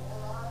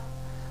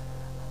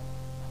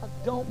 I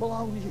don't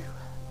belong to you.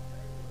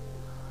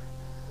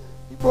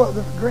 You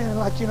brother grinning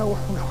like you know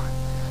where I'm going.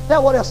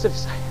 Now what else did He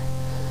say?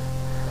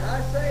 And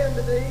I say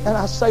unto thee. And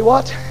I say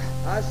what?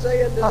 I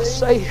say unto thee. I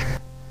say,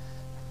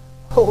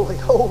 holy,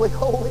 holy,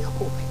 holy,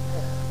 holy,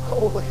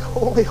 holy,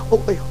 holy,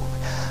 holy, holy.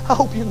 I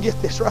hope you can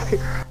get this right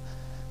here.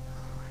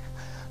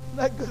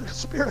 That good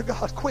Spirit of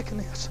God quicken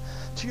this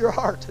to your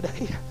heart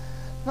today.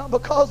 Not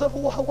because of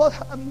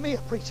what me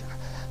preaching,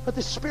 but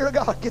the Spirit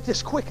of God get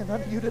this quickened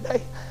unto you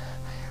today.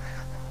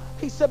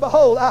 He said,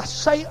 behold, I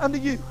say unto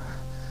you,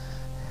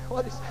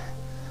 what is that?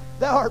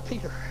 Thou art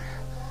Peter.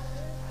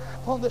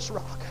 Upon this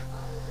rock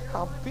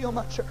I'll build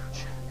my church,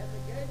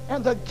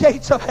 and the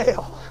gates of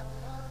hell.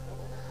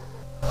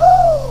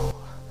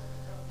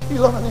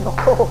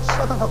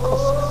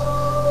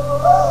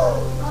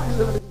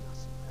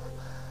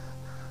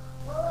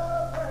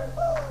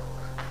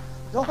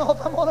 Don't know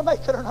if I'm going to make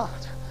it or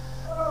not.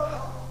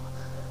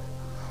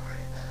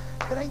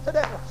 It ain't the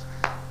devil's.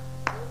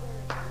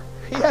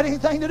 He had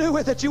anything to do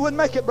with it, you wouldn't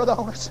make it, Brother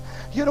Honest.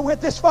 You'd have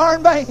went this far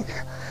in vain.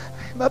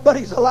 But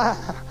He's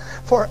alive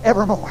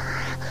forevermore.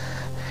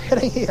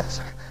 It ain't His.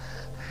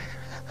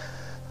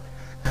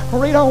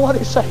 Read on what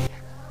He say.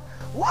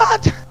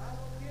 What?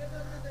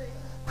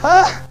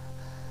 Huh?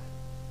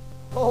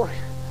 Glory.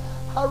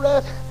 I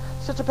read,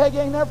 Sister Peggy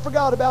ain't never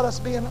forgot about us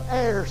being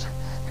heirs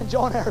and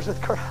joint heirs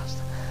with Christ.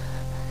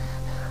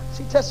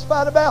 She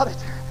testified about it.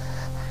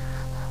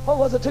 What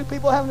was it? Two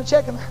people having a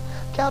checking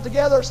account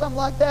together or something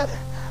like that?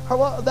 Or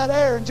what? That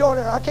heir and joint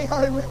heir. I can't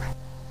hardly remember.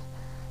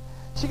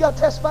 She got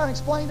to testify and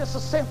explain this so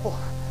simple.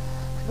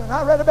 And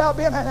I read about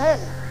being an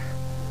heir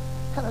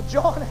and a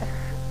joint heir.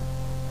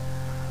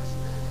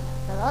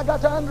 And I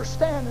got to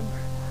understanding,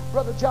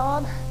 Brother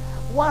John,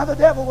 why the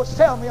devil was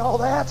telling me all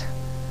that.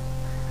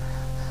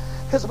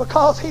 It's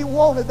because he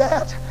wanted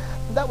that.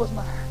 And that was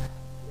mine.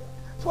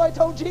 That's why He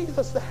told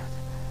Jesus that.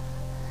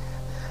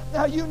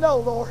 Now you know,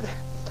 Lord,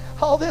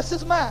 all this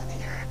is mine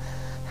here.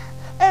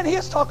 And He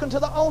is talking to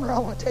the owner, I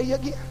want to tell you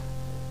again.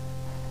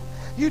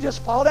 You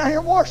just fall down here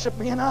and worship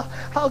me, and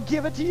I'll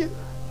give it to you.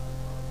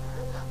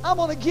 I'm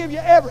going to give you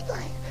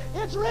everything.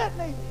 It's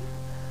written in.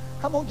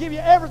 I'm going to give you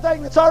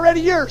everything that's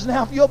already yours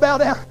now if you'll bow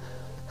down.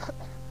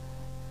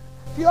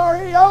 If you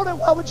already own it,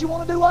 why would you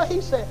want to do what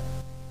He said?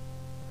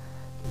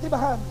 Get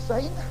behind me,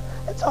 Satan.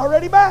 It's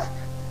already mine.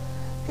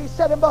 He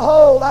said, and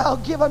behold, I'll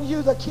give unto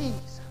you the keys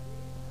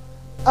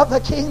of the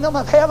kingdom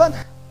of heaven.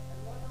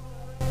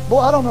 Boy,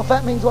 I don't know if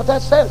that means what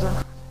that says or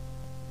not.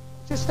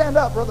 Just stand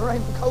up, Brother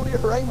Raymond Cody or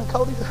Raymond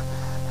Cody.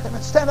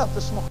 Amen. Stand up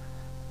this morning.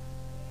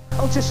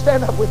 Don't you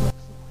stand up with me.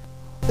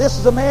 This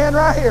is a man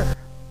right here.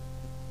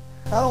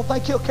 I don't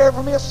think he'll care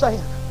for me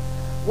saying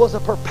was a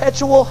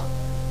perpetual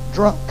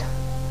drunk.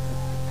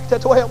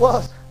 That's the way it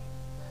was.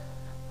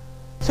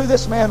 That's who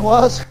this man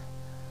was.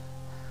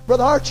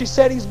 Brother Archie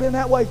said he's been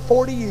that way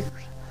 40 years.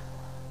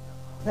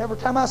 And every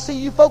time I see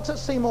you folks at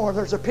Seymour,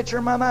 there's a picture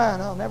in my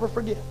mind I'll never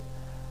forget.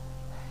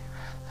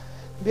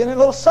 Being in a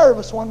little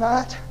service one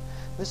night,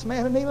 this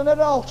man was kneeling at an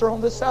altar on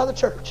this side of the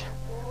church.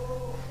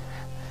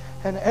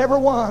 And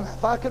everyone,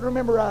 if I could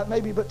remember right,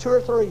 maybe but 2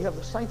 or 3 of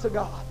the saints of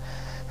God,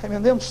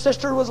 amen, them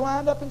sisters was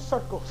lined up in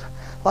circles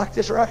like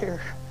this right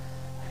here.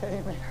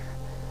 Amen.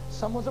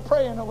 Someone's a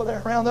praying over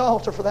there around the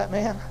altar for that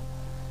man.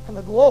 And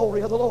the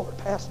glory of the Lord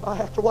passed by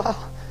after a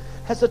while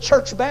as the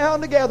church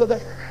bound together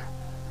there.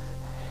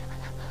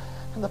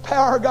 And the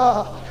power of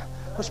God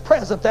was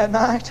present that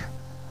night.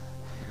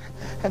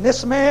 And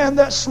this man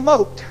that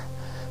smoked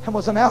and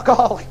was an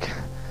alcoholic,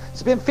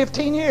 it's been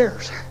 15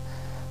 years,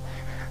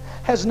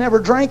 has never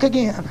drank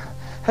again,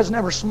 has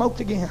never smoked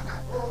again.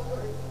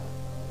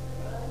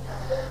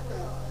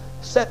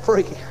 Set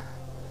free.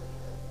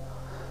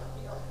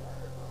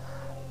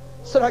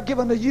 Said, I give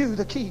unto you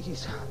the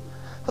keys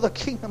of the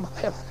kingdom of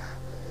heaven.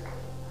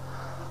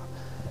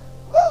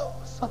 Woo!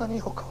 Son of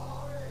Yoko.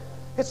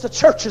 It's the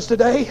churches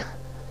today.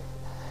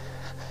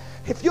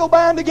 if you'll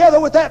bind together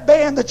with that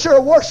band that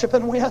you're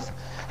worshiping with,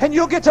 and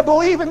you'll get to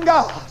believe in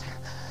God,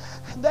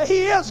 that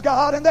He is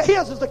God, and that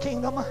His is the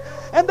kingdom,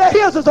 and that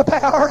His is the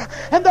power,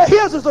 and that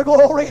His is the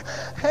glory.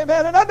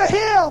 Amen. And unto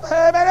Him,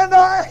 amen, and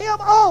unto Him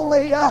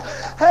only,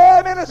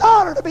 amen, is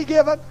honor to be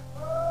given.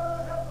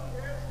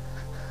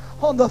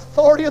 On the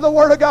authority of the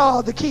Word of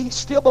God, the keys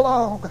still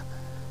belong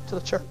to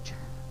the church.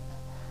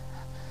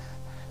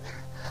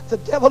 The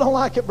devil don't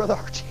like it, Brother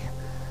Archie.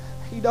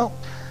 He don't.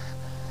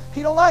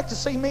 He don't like to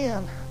see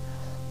men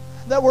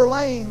that were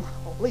lame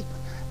leaping.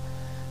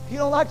 He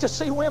don't like to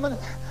see women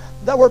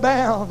that were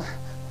bound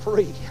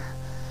free.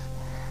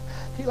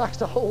 He likes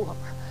to hold them.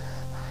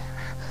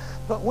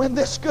 But when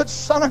this good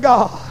Son of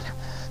God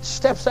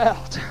steps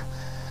out,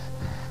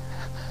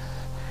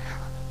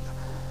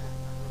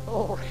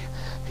 glory,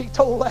 He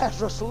told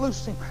Lazarus,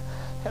 loose him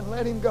and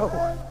let him go.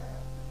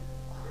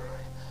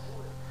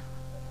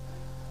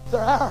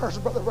 They're ours,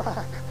 Brother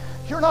Brian.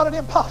 You're not an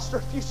imposter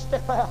if you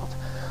step out.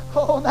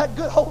 Oh, and that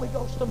good Holy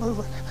Ghost is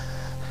moving.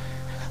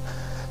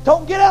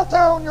 Don't get out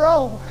there on your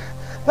own.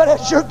 But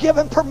as you're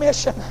given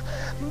permission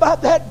by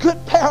that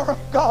good power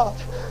of God,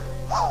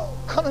 oh,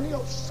 glory.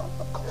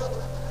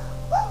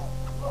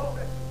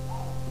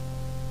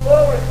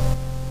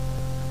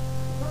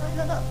 There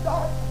ain't enough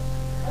darkness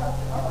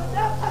in the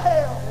depth of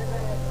hell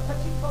to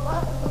keep the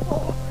light of the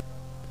Lord.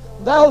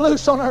 Thou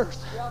loose on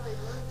earth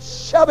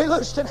shall be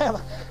loosed in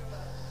heaven.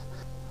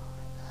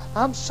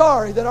 I'm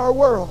sorry that our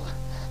world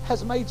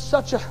has made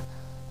such a...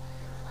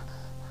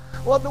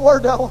 What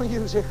word do I want to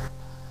use here?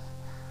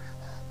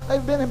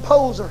 They've been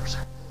imposers.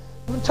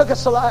 We took it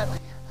so lightly.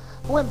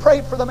 We went and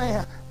prayed for the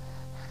man.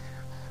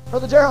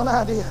 Brother Gerald and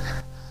I did.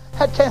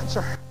 Had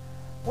cancer.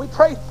 We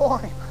prayed for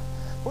him.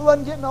 We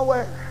wasn't getting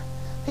nowhere.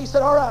 He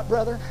said, all right,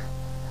 brethren.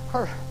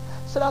 Or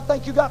said, I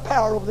think you got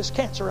power over this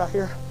cancer right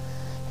here.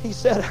 He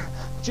said, I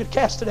want you to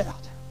cast it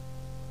out.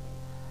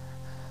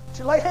 Would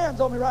you lay hands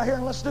on me right here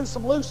and let's do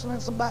some loosening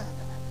and some binding.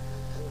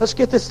 Let's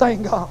get this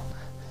thing gone.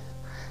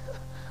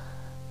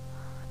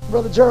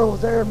 Brother Gerald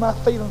was there and my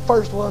feeling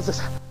first was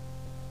this.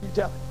 You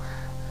tell him.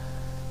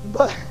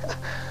 But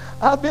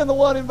I've been the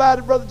one who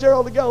invited Brother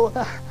Gerald to go, and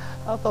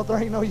I thought there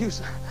ain't no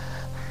use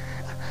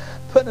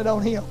putting it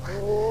on him.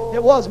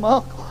 It was my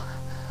uncle.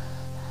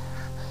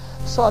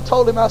 So I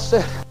told him, I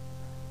said,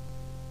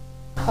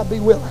 I'd be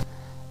willing.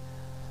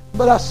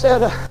 But I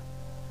said,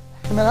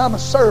 man, I'm a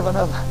servant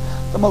of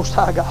the Most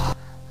High God.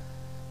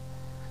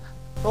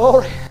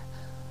 Glory.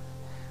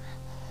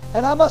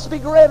 And I must be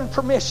granted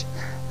permission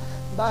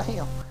by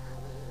Him.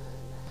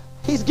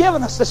 He's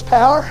given us this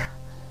power.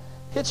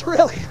 It's for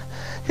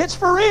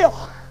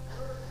real.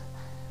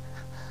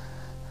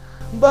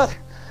 But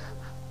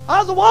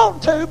I was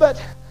wanting to,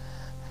 but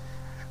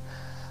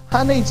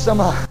I need some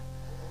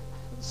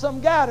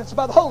guidance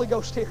by the Holy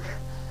Ghost here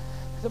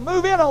to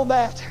move in on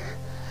that.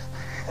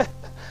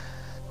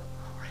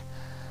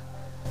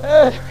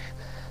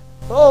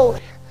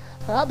 Glory.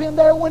 I've been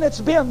there when it's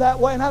been that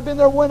way, and I've been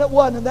there when it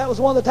wasn't, and that was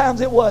one of the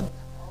times it wasn't.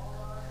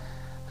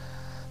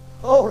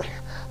 Glory.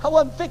 I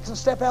wasn't fixing to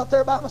step out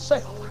there by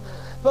myself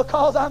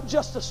because I'm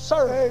just a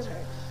servant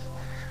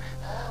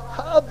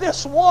of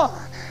this one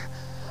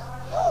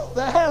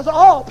that has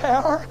all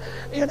power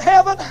in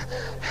heaven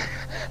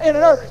and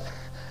in earth.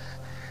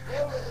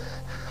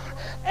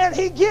 And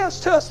He gives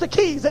to us the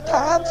keys at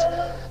times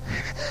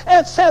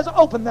and says,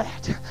 open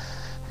that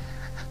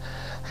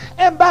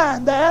and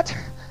bind that.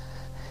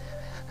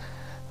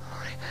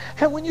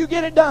 And when you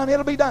get it done,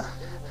 it'll be done.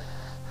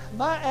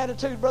 My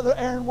attitude, Brother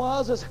Aaron,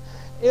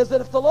 is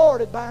that if the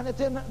Lord had bound it,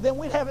 then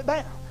we'd have it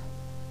bound.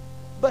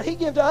 But He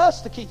gave to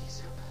us the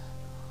keys.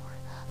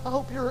 I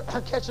hope you're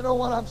catching on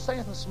what I'm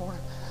saying this morning.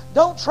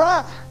 Don't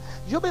try.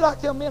 You'll be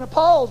like them men of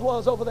Paul's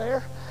was over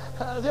there.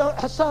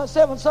 The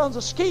 7 sons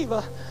of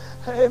Sceva.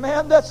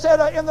 Amen. That said,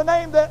 in the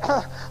name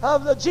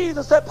of the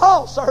Jesus that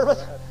Paul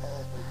serveth,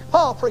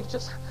 Paul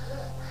preaches.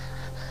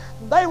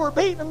 They were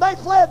beaten and they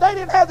fled. They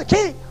didn't have the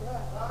key.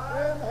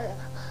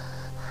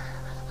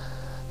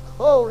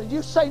 Oh,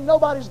 you say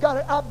nobody's got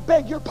it. I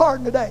beg your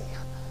pardon today.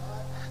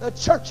 The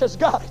church has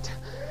got it.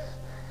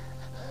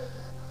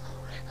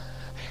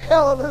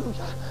 Hallelujah.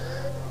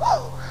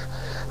 Oh,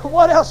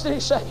 what else did He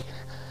say?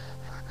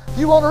 If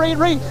you want to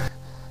read.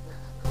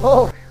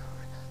 Oh,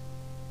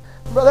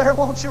 Brother Aaron,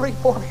 won't you read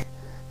for me?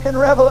 In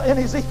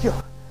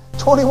Ezekiel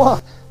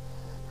 21.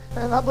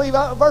 And I believe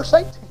verse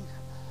 18.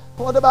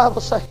 What did the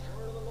Bible say?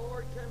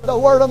 The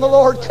word of the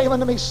Lord came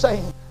unto me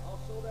saying,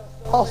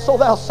 also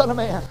thou son of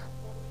man,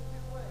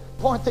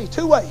 point thee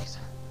 2 ways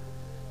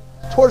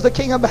towards the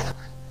king of Babylon.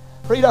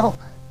 Read on.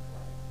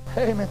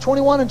 Amen.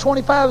 21 and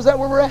 25, is that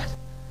where we're at?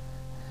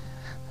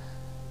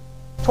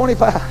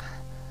 25.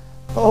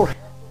 Glory.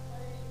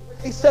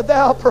 He said,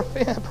 thou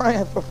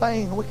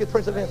profane, wicked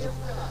prince of Israel,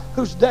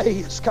 whose day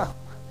is come.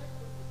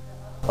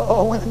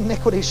 Oh, when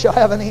iniquity shall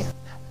have an end.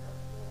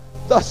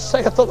 Thus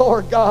saith the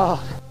Lord God.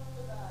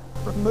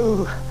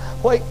 Remove.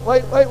 Wait.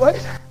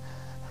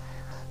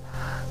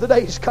 The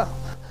day's come.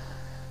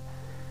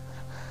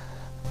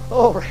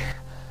 Glory.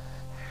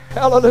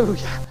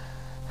 Hallelujah.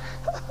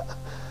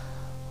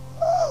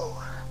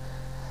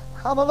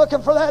 I'm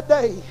looking for that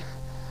day,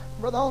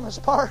 Brother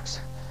Honest Parks,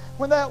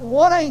 when that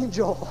one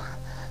angel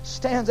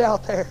stands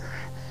out there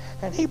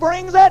and he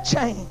brings that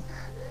chain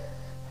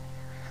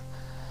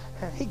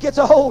and he gets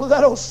a hold of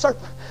that old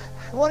serpent.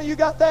 One of you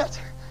got that?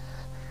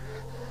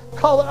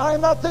 Call it. I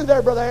am not through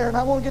there, Brother Aaron.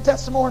 I want to get that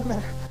some more in a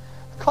minute.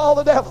 Call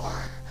the devil.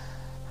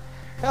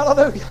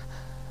 Hallelujah.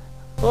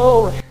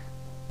 Glory.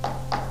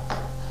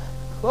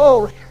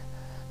 Glory.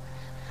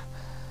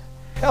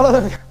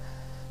 Hallelujah.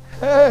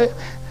 Hey,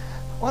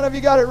 one of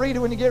you got it. Read it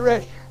when you get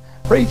ready.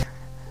 Read.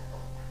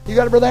 You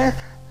got it, Brother Aaron?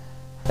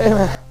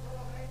 Amen.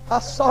 I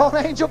saw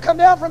an angel come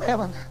down from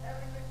heaven.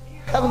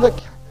 Having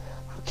the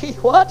key.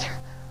 What?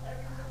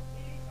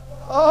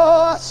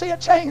 Oh, I see it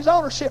changed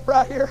ownership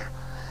right here.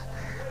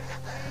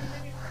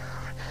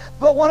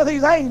 But one of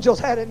these angels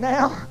had it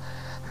now.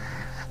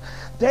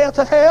 Death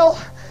and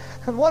hell.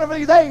 And one of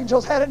these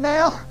angels had it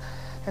now.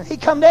 And he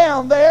come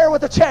down there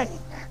with a chain.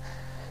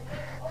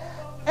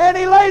 And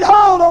he laid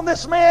hold on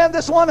this man,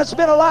 this one that's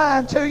been a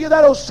lying to you,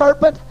 that old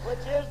serpent,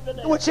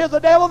 which is the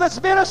devil that's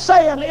been a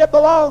saying, it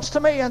belongs to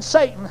me and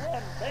Satan.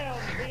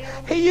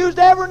 He used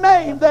every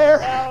name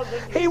there.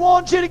 He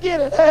wanted you to get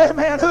it.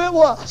 Amen. Who it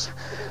was.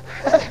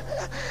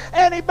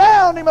 And he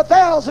bound him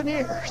 1,000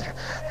 years.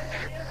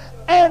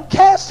 And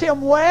cast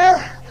him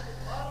where?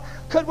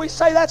 Could we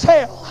say that's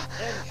hell?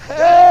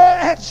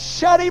 And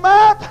shut him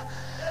up.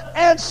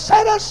 And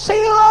set a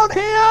seal on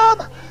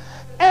him.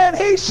 And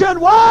he should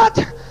what?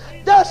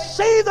 To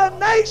see the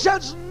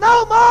nations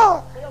no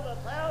more.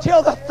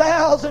 Till the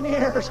 1,000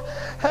 years.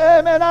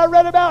 Amen. I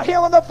read about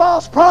him and the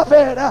false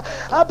prophet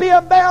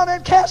being bound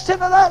and cast into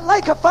that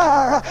lake of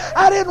fire.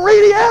 I didn't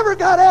read he ever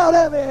got out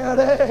of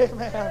it.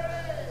 Amen.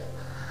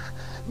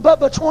 But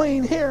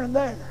between here and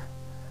there.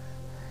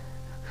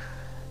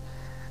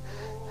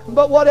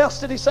 But what else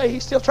did he say?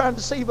 He's still trying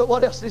to see, but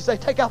what else did he say?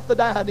 Take off the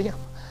diadem.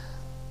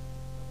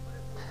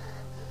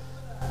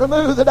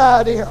 Remove the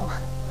diadem.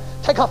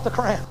 Take off the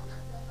crown.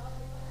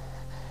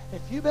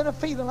 If you've been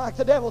feeling like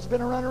the devil's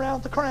been running around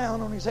with the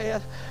crown on his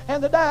head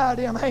and the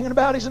diadem hanging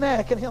about his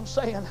neck and him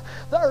saying,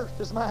 the earth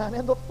is mine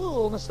and the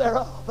fullness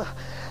thereof.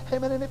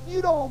 Amen. And if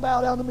you don't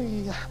bow down to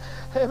me,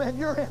 amen,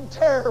 you're in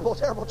terrible,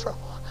 terrible trouble.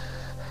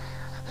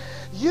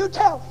 You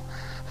tell him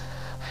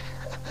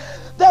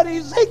that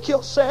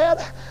Ezekiel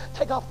said,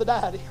 take off the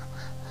diadem.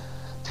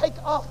 Take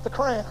off the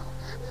crown.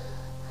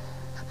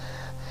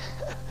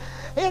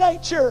 It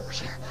ain't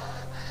yours.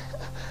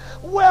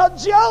 Well,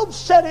 Job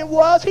said it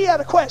was. He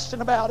had a question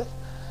about it.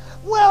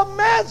 Well,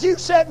 Matthew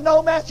said,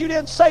 no, Matthew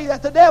didn't say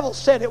that. The devil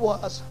said it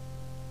was.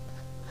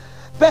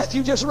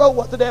 Matthew just wrote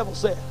what the devil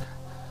said.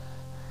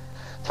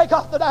 Take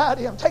off the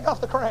diadem. Take off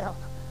the crown.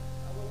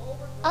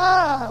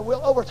 I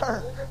will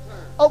overturn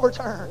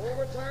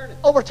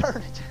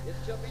it.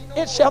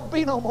 It shall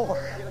be no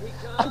more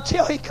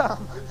until he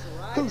come.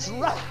 Who's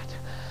right?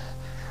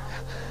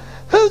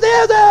 Who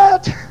did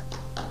that?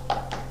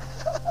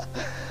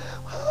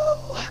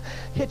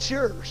 It's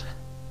yours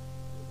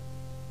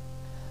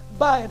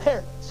by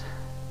inheritance.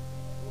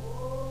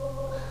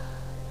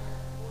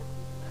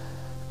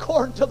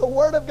 According to the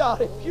Word of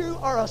God, if you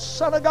are a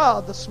son of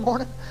God this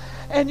morning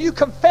and you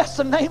confess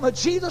the name of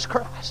Jesus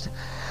Christ,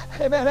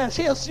 amen, as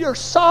His your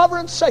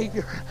sovereign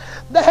Savior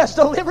that has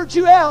delivered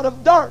you out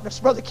of darkness,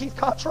 Brother Keith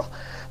Cottrell,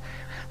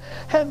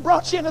 and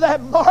brought you into that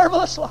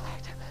marvelous light,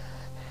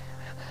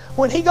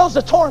 when He goes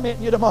to torment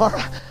you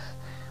tomorrow,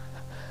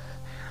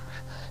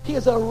 He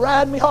is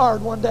riding me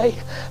hard one day,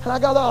 and I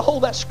got to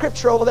hold that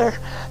scripture over there.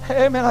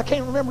 Amen. I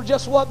can't remember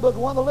just what book.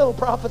 One of the little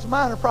prophets,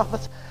 minor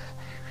prophets.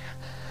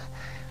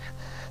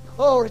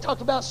 Oh, he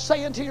talked about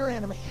saying to your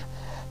enemy.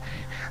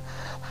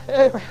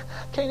 Amen.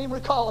 Can't even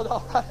recall it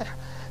all right now.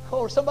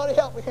 Oh, somebody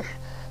help me here.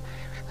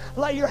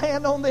 Lay your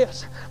hand on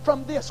this.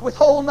 From this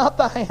withhold not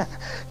thy hand.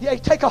 Yea,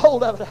 take a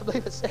hold of it, I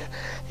believe it said.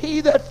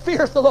 He that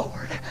feareth the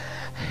Lord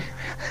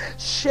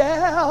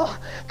shall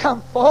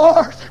come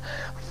forth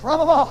from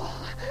them all.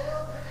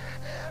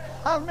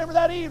 I remember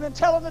that evening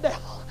telling the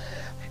devil,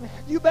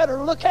 you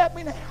better look at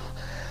me now,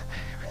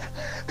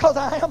 because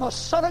I am a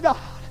son of God,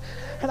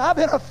 and I've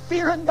been a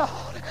fearing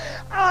God.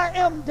 I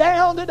am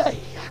down today.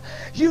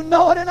 You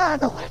know it and I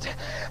know it.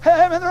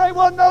 And there ain't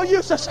one no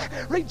use of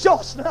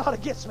rejoicing out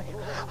against me.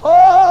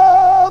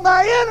 Oh,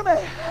 my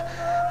enemy.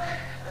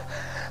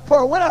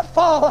 For when I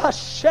fall,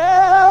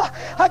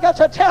 I got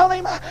to tell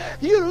him,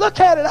 you look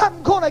at it,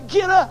 I'm going to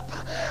get up.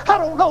 I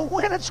don't know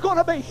when it's going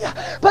to be,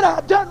 but I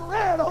done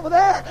read over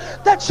there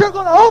that you're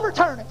going to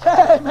overturn it.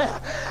 Amen.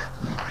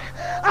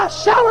 I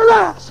shall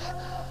arise.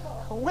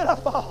 When I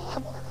fall,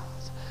 I'm going to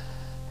rise.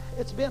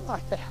 It's been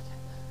like that.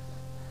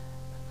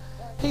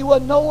 He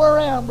wasn't nowhere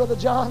around, Brother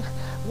John,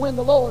 when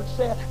the Lord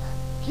said,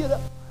 get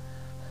up.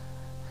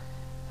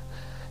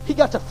 He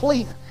got to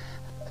flee.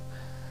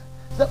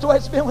 That's the way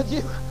it's been with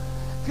you.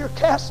 If you're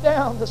cast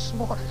down this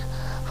morning,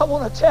 I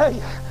want to tell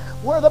you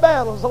where the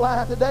battle's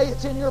alive today.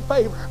 It's in your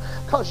favor,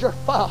 because your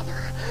Father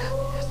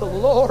is the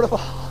Lord of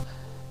all.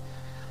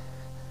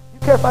 You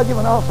care if I give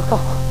an altar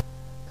call?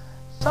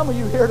 Some of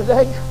you here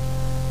today,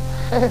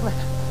 amen,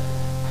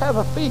 have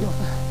a feeling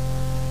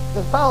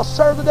Because if I'll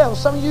serve the devil,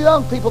 some of you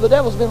young people, the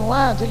devil's been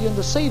lying to you and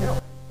deceiving you.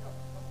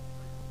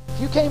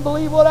 If you can't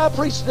believe what I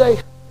preach today,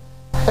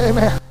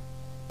 amen,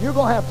 you're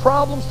going to have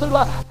problems through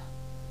life.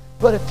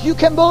 But if you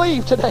can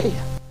believe today,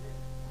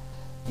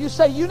 you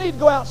say you need to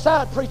go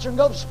outside, preacher, and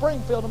go to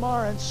Springfield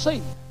tomorrow and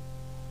see.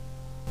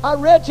 I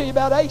read to you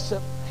about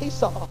Asa. He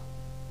saw.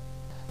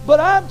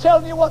 But I'm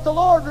telling you what the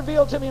Lord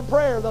revealed to me in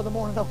prayer the other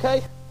morning,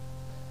 okay?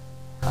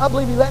 I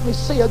believe He let me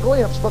see a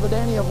glimpse, Brother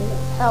Danny, of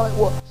how it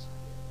was.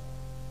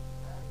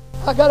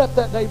 I got up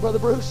that day, Brother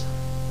Bruce.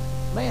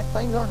 Man,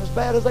 things aren't as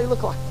bad as they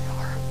look like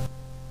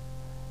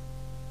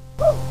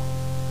they are.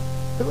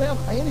 Whew. Who am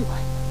I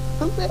anyway?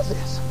 Who is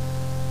this?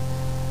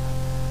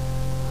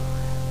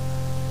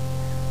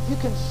 You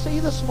can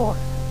see this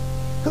morning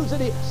whose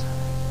it is.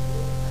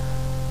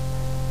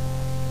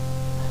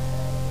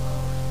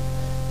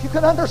 If you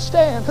can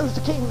understand whose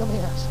the kingdom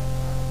is.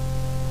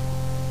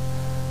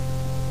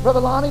 Brother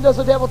Lonnie, does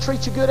the devil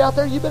treat you good out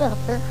there? You've been out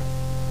there.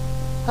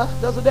 Huh?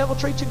 Does the devil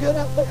treat you good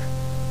out there?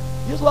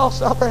 You was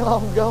lost out there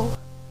long ago.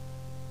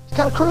 He's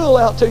kind of cruel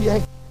out to you,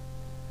 ain't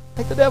he?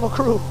 Ain't the devil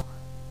cruel?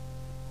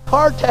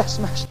 Hard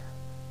taskmaster.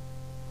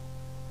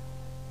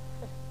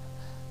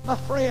 My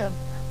friend,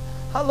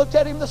 I looked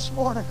at him this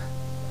morning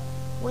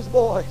with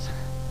boys,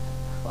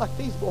 like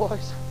these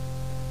boys.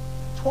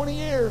 20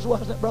 years,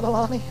 wasn't it, Brother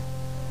Lonnie?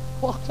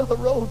 Walked on the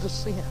roads of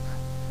sin.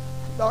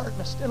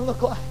 Darkness didn't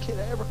look like he'd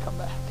ever come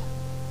back.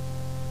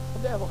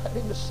 The devil had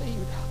him deceived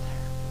out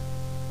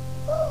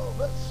there. Oh,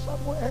 but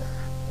somewhere,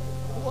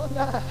 one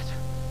night,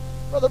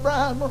 Brother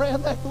Brian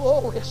Moran, that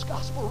glorious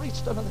gospel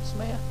reached unto this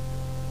man.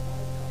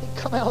 He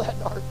come out of that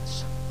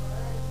darkness.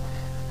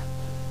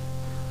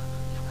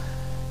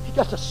 He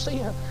got to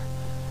sin.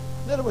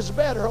 That it was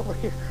better over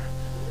here.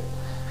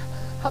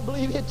 I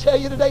believe he'd tell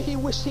you today he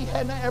wished he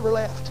hadn't ever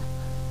left.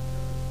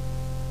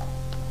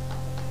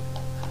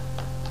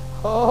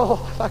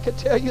 Oh, if I could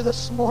tell you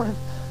this morning,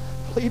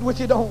 plead with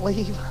you, don't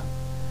leave.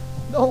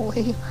 Don't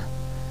leave.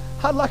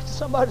 I'd like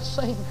somebody to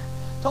sing,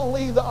 don't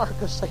leave the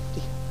ark of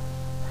safety.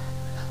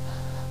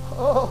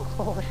 Oh,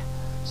 glory.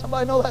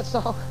 Somebody know that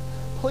song?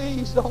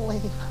 Please don't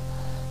leave.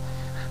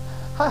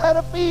 I had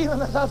a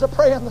feeling as I was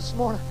praying this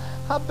morning.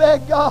 I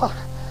begged God.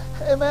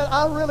 Amen.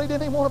 I really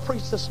didn't even want to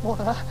preach this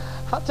morning.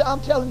 I'm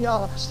telling you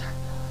honest.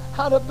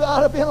 I'd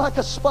have been like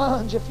a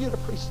sponge if you'd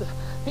have preached it.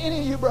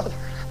 Any of you, brother.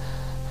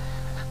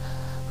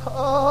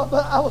 Oh,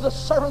 but I was a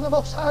servant of the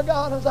Most High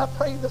God as I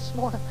prayed this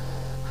morning.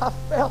 I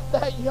felt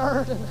that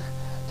yearning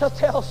to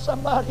tell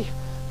somebody,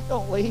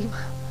 don't leave.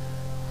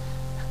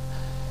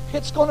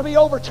 It's going to be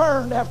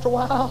overturned after a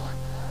while.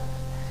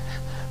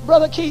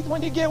 Brother Keith,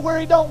 when you get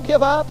weary, don't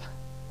give up.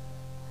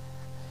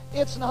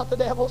 It's not the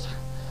devil's.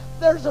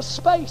 There's a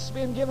space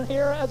being given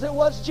here as it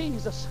was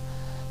Jesus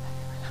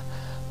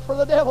for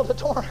the devil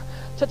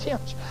to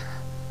tempt you.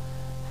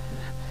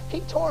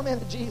 He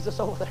tormented Jesus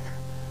over there.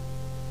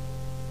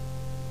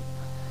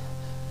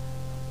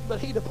 But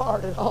he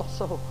departed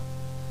also.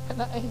 And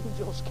the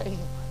angels came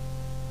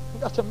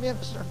and got to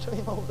minister to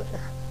him over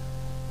there.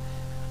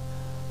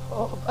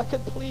 Oh, if I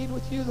could plead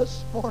with you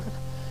this morning.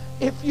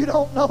 If you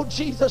don't know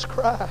Jesus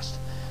Christ,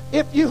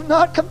 if you've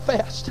not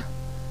confessed,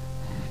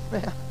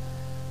 man,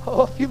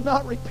 oh, if you've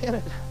not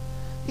repented,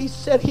 He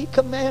said He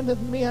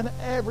commanded men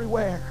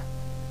everywhere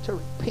to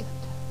repent.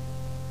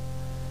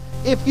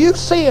 If you've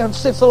sinned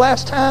since the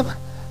last time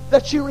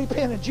that you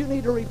repented, you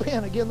need to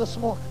repent again this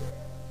morning.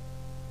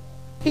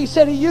 He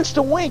said He used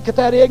to wink at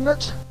that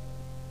ignorance.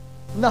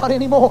 Not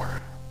anymore.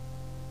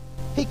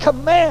 He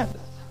commanded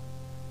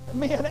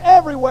men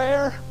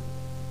everywhere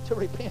to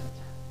repent.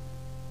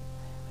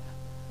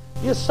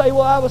 You say,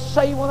 well, I was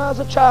saved when I was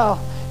a child.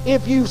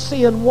 If you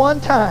sin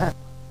one time,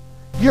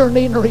 you're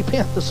needing to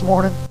repent this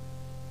morning.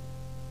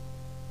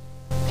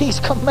 He's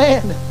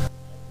commanded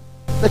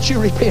that you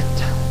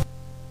repent.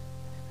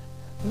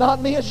 Not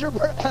me as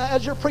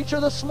your preacher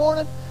this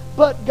morning,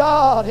 but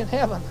God in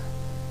heaven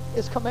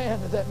is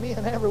commanded that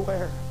men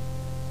everywhere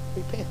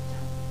repent.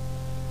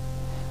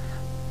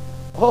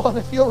 Oh, and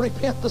if you'll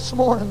repent this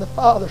morning, the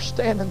Father's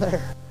standing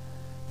there.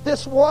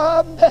 This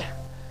one,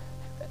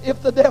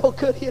 if the devil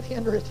could, he'd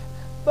hinder it,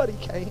 but he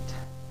can't.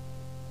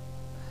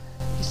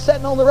 He's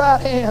sitting on the right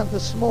hand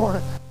this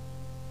morning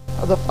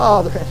of the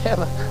Father in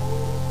heaven.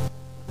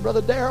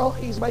 Brother Darrell,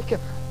 he's making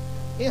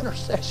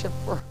intercession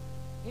for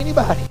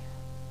anybody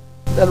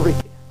that'll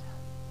repent.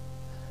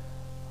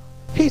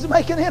 He's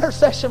making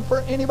intercession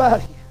for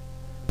anybody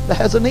that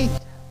has a need.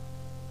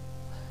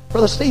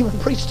 Brother Stephen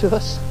preached to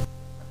us.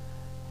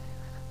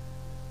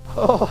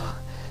 Oh,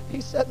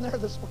 he's sitting there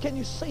this morning. Can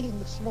you see him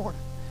this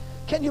morning?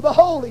 Can you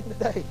behold him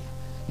today?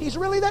 He's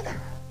really there.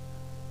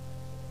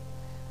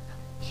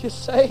 You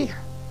say,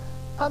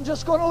 I'm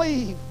just going to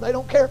leave. They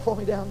don't care for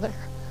me down there.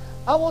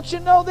 I want you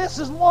to know this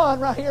is one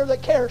right here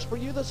that cares for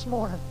you this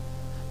morning.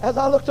 As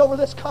I looked over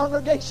this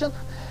congregation,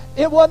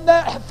 it wasn't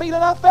that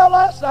feeling I felt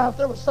last night.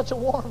 There was such a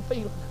warm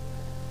feeling.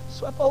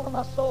 Swept over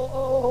my soul.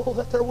 Oh,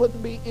 that there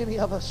wouldn't be any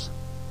of us.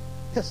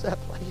 It's that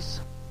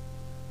place.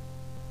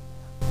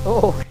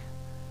 Oh,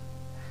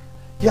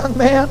 young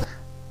man,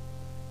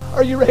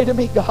 Are you ready to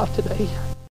meet God today?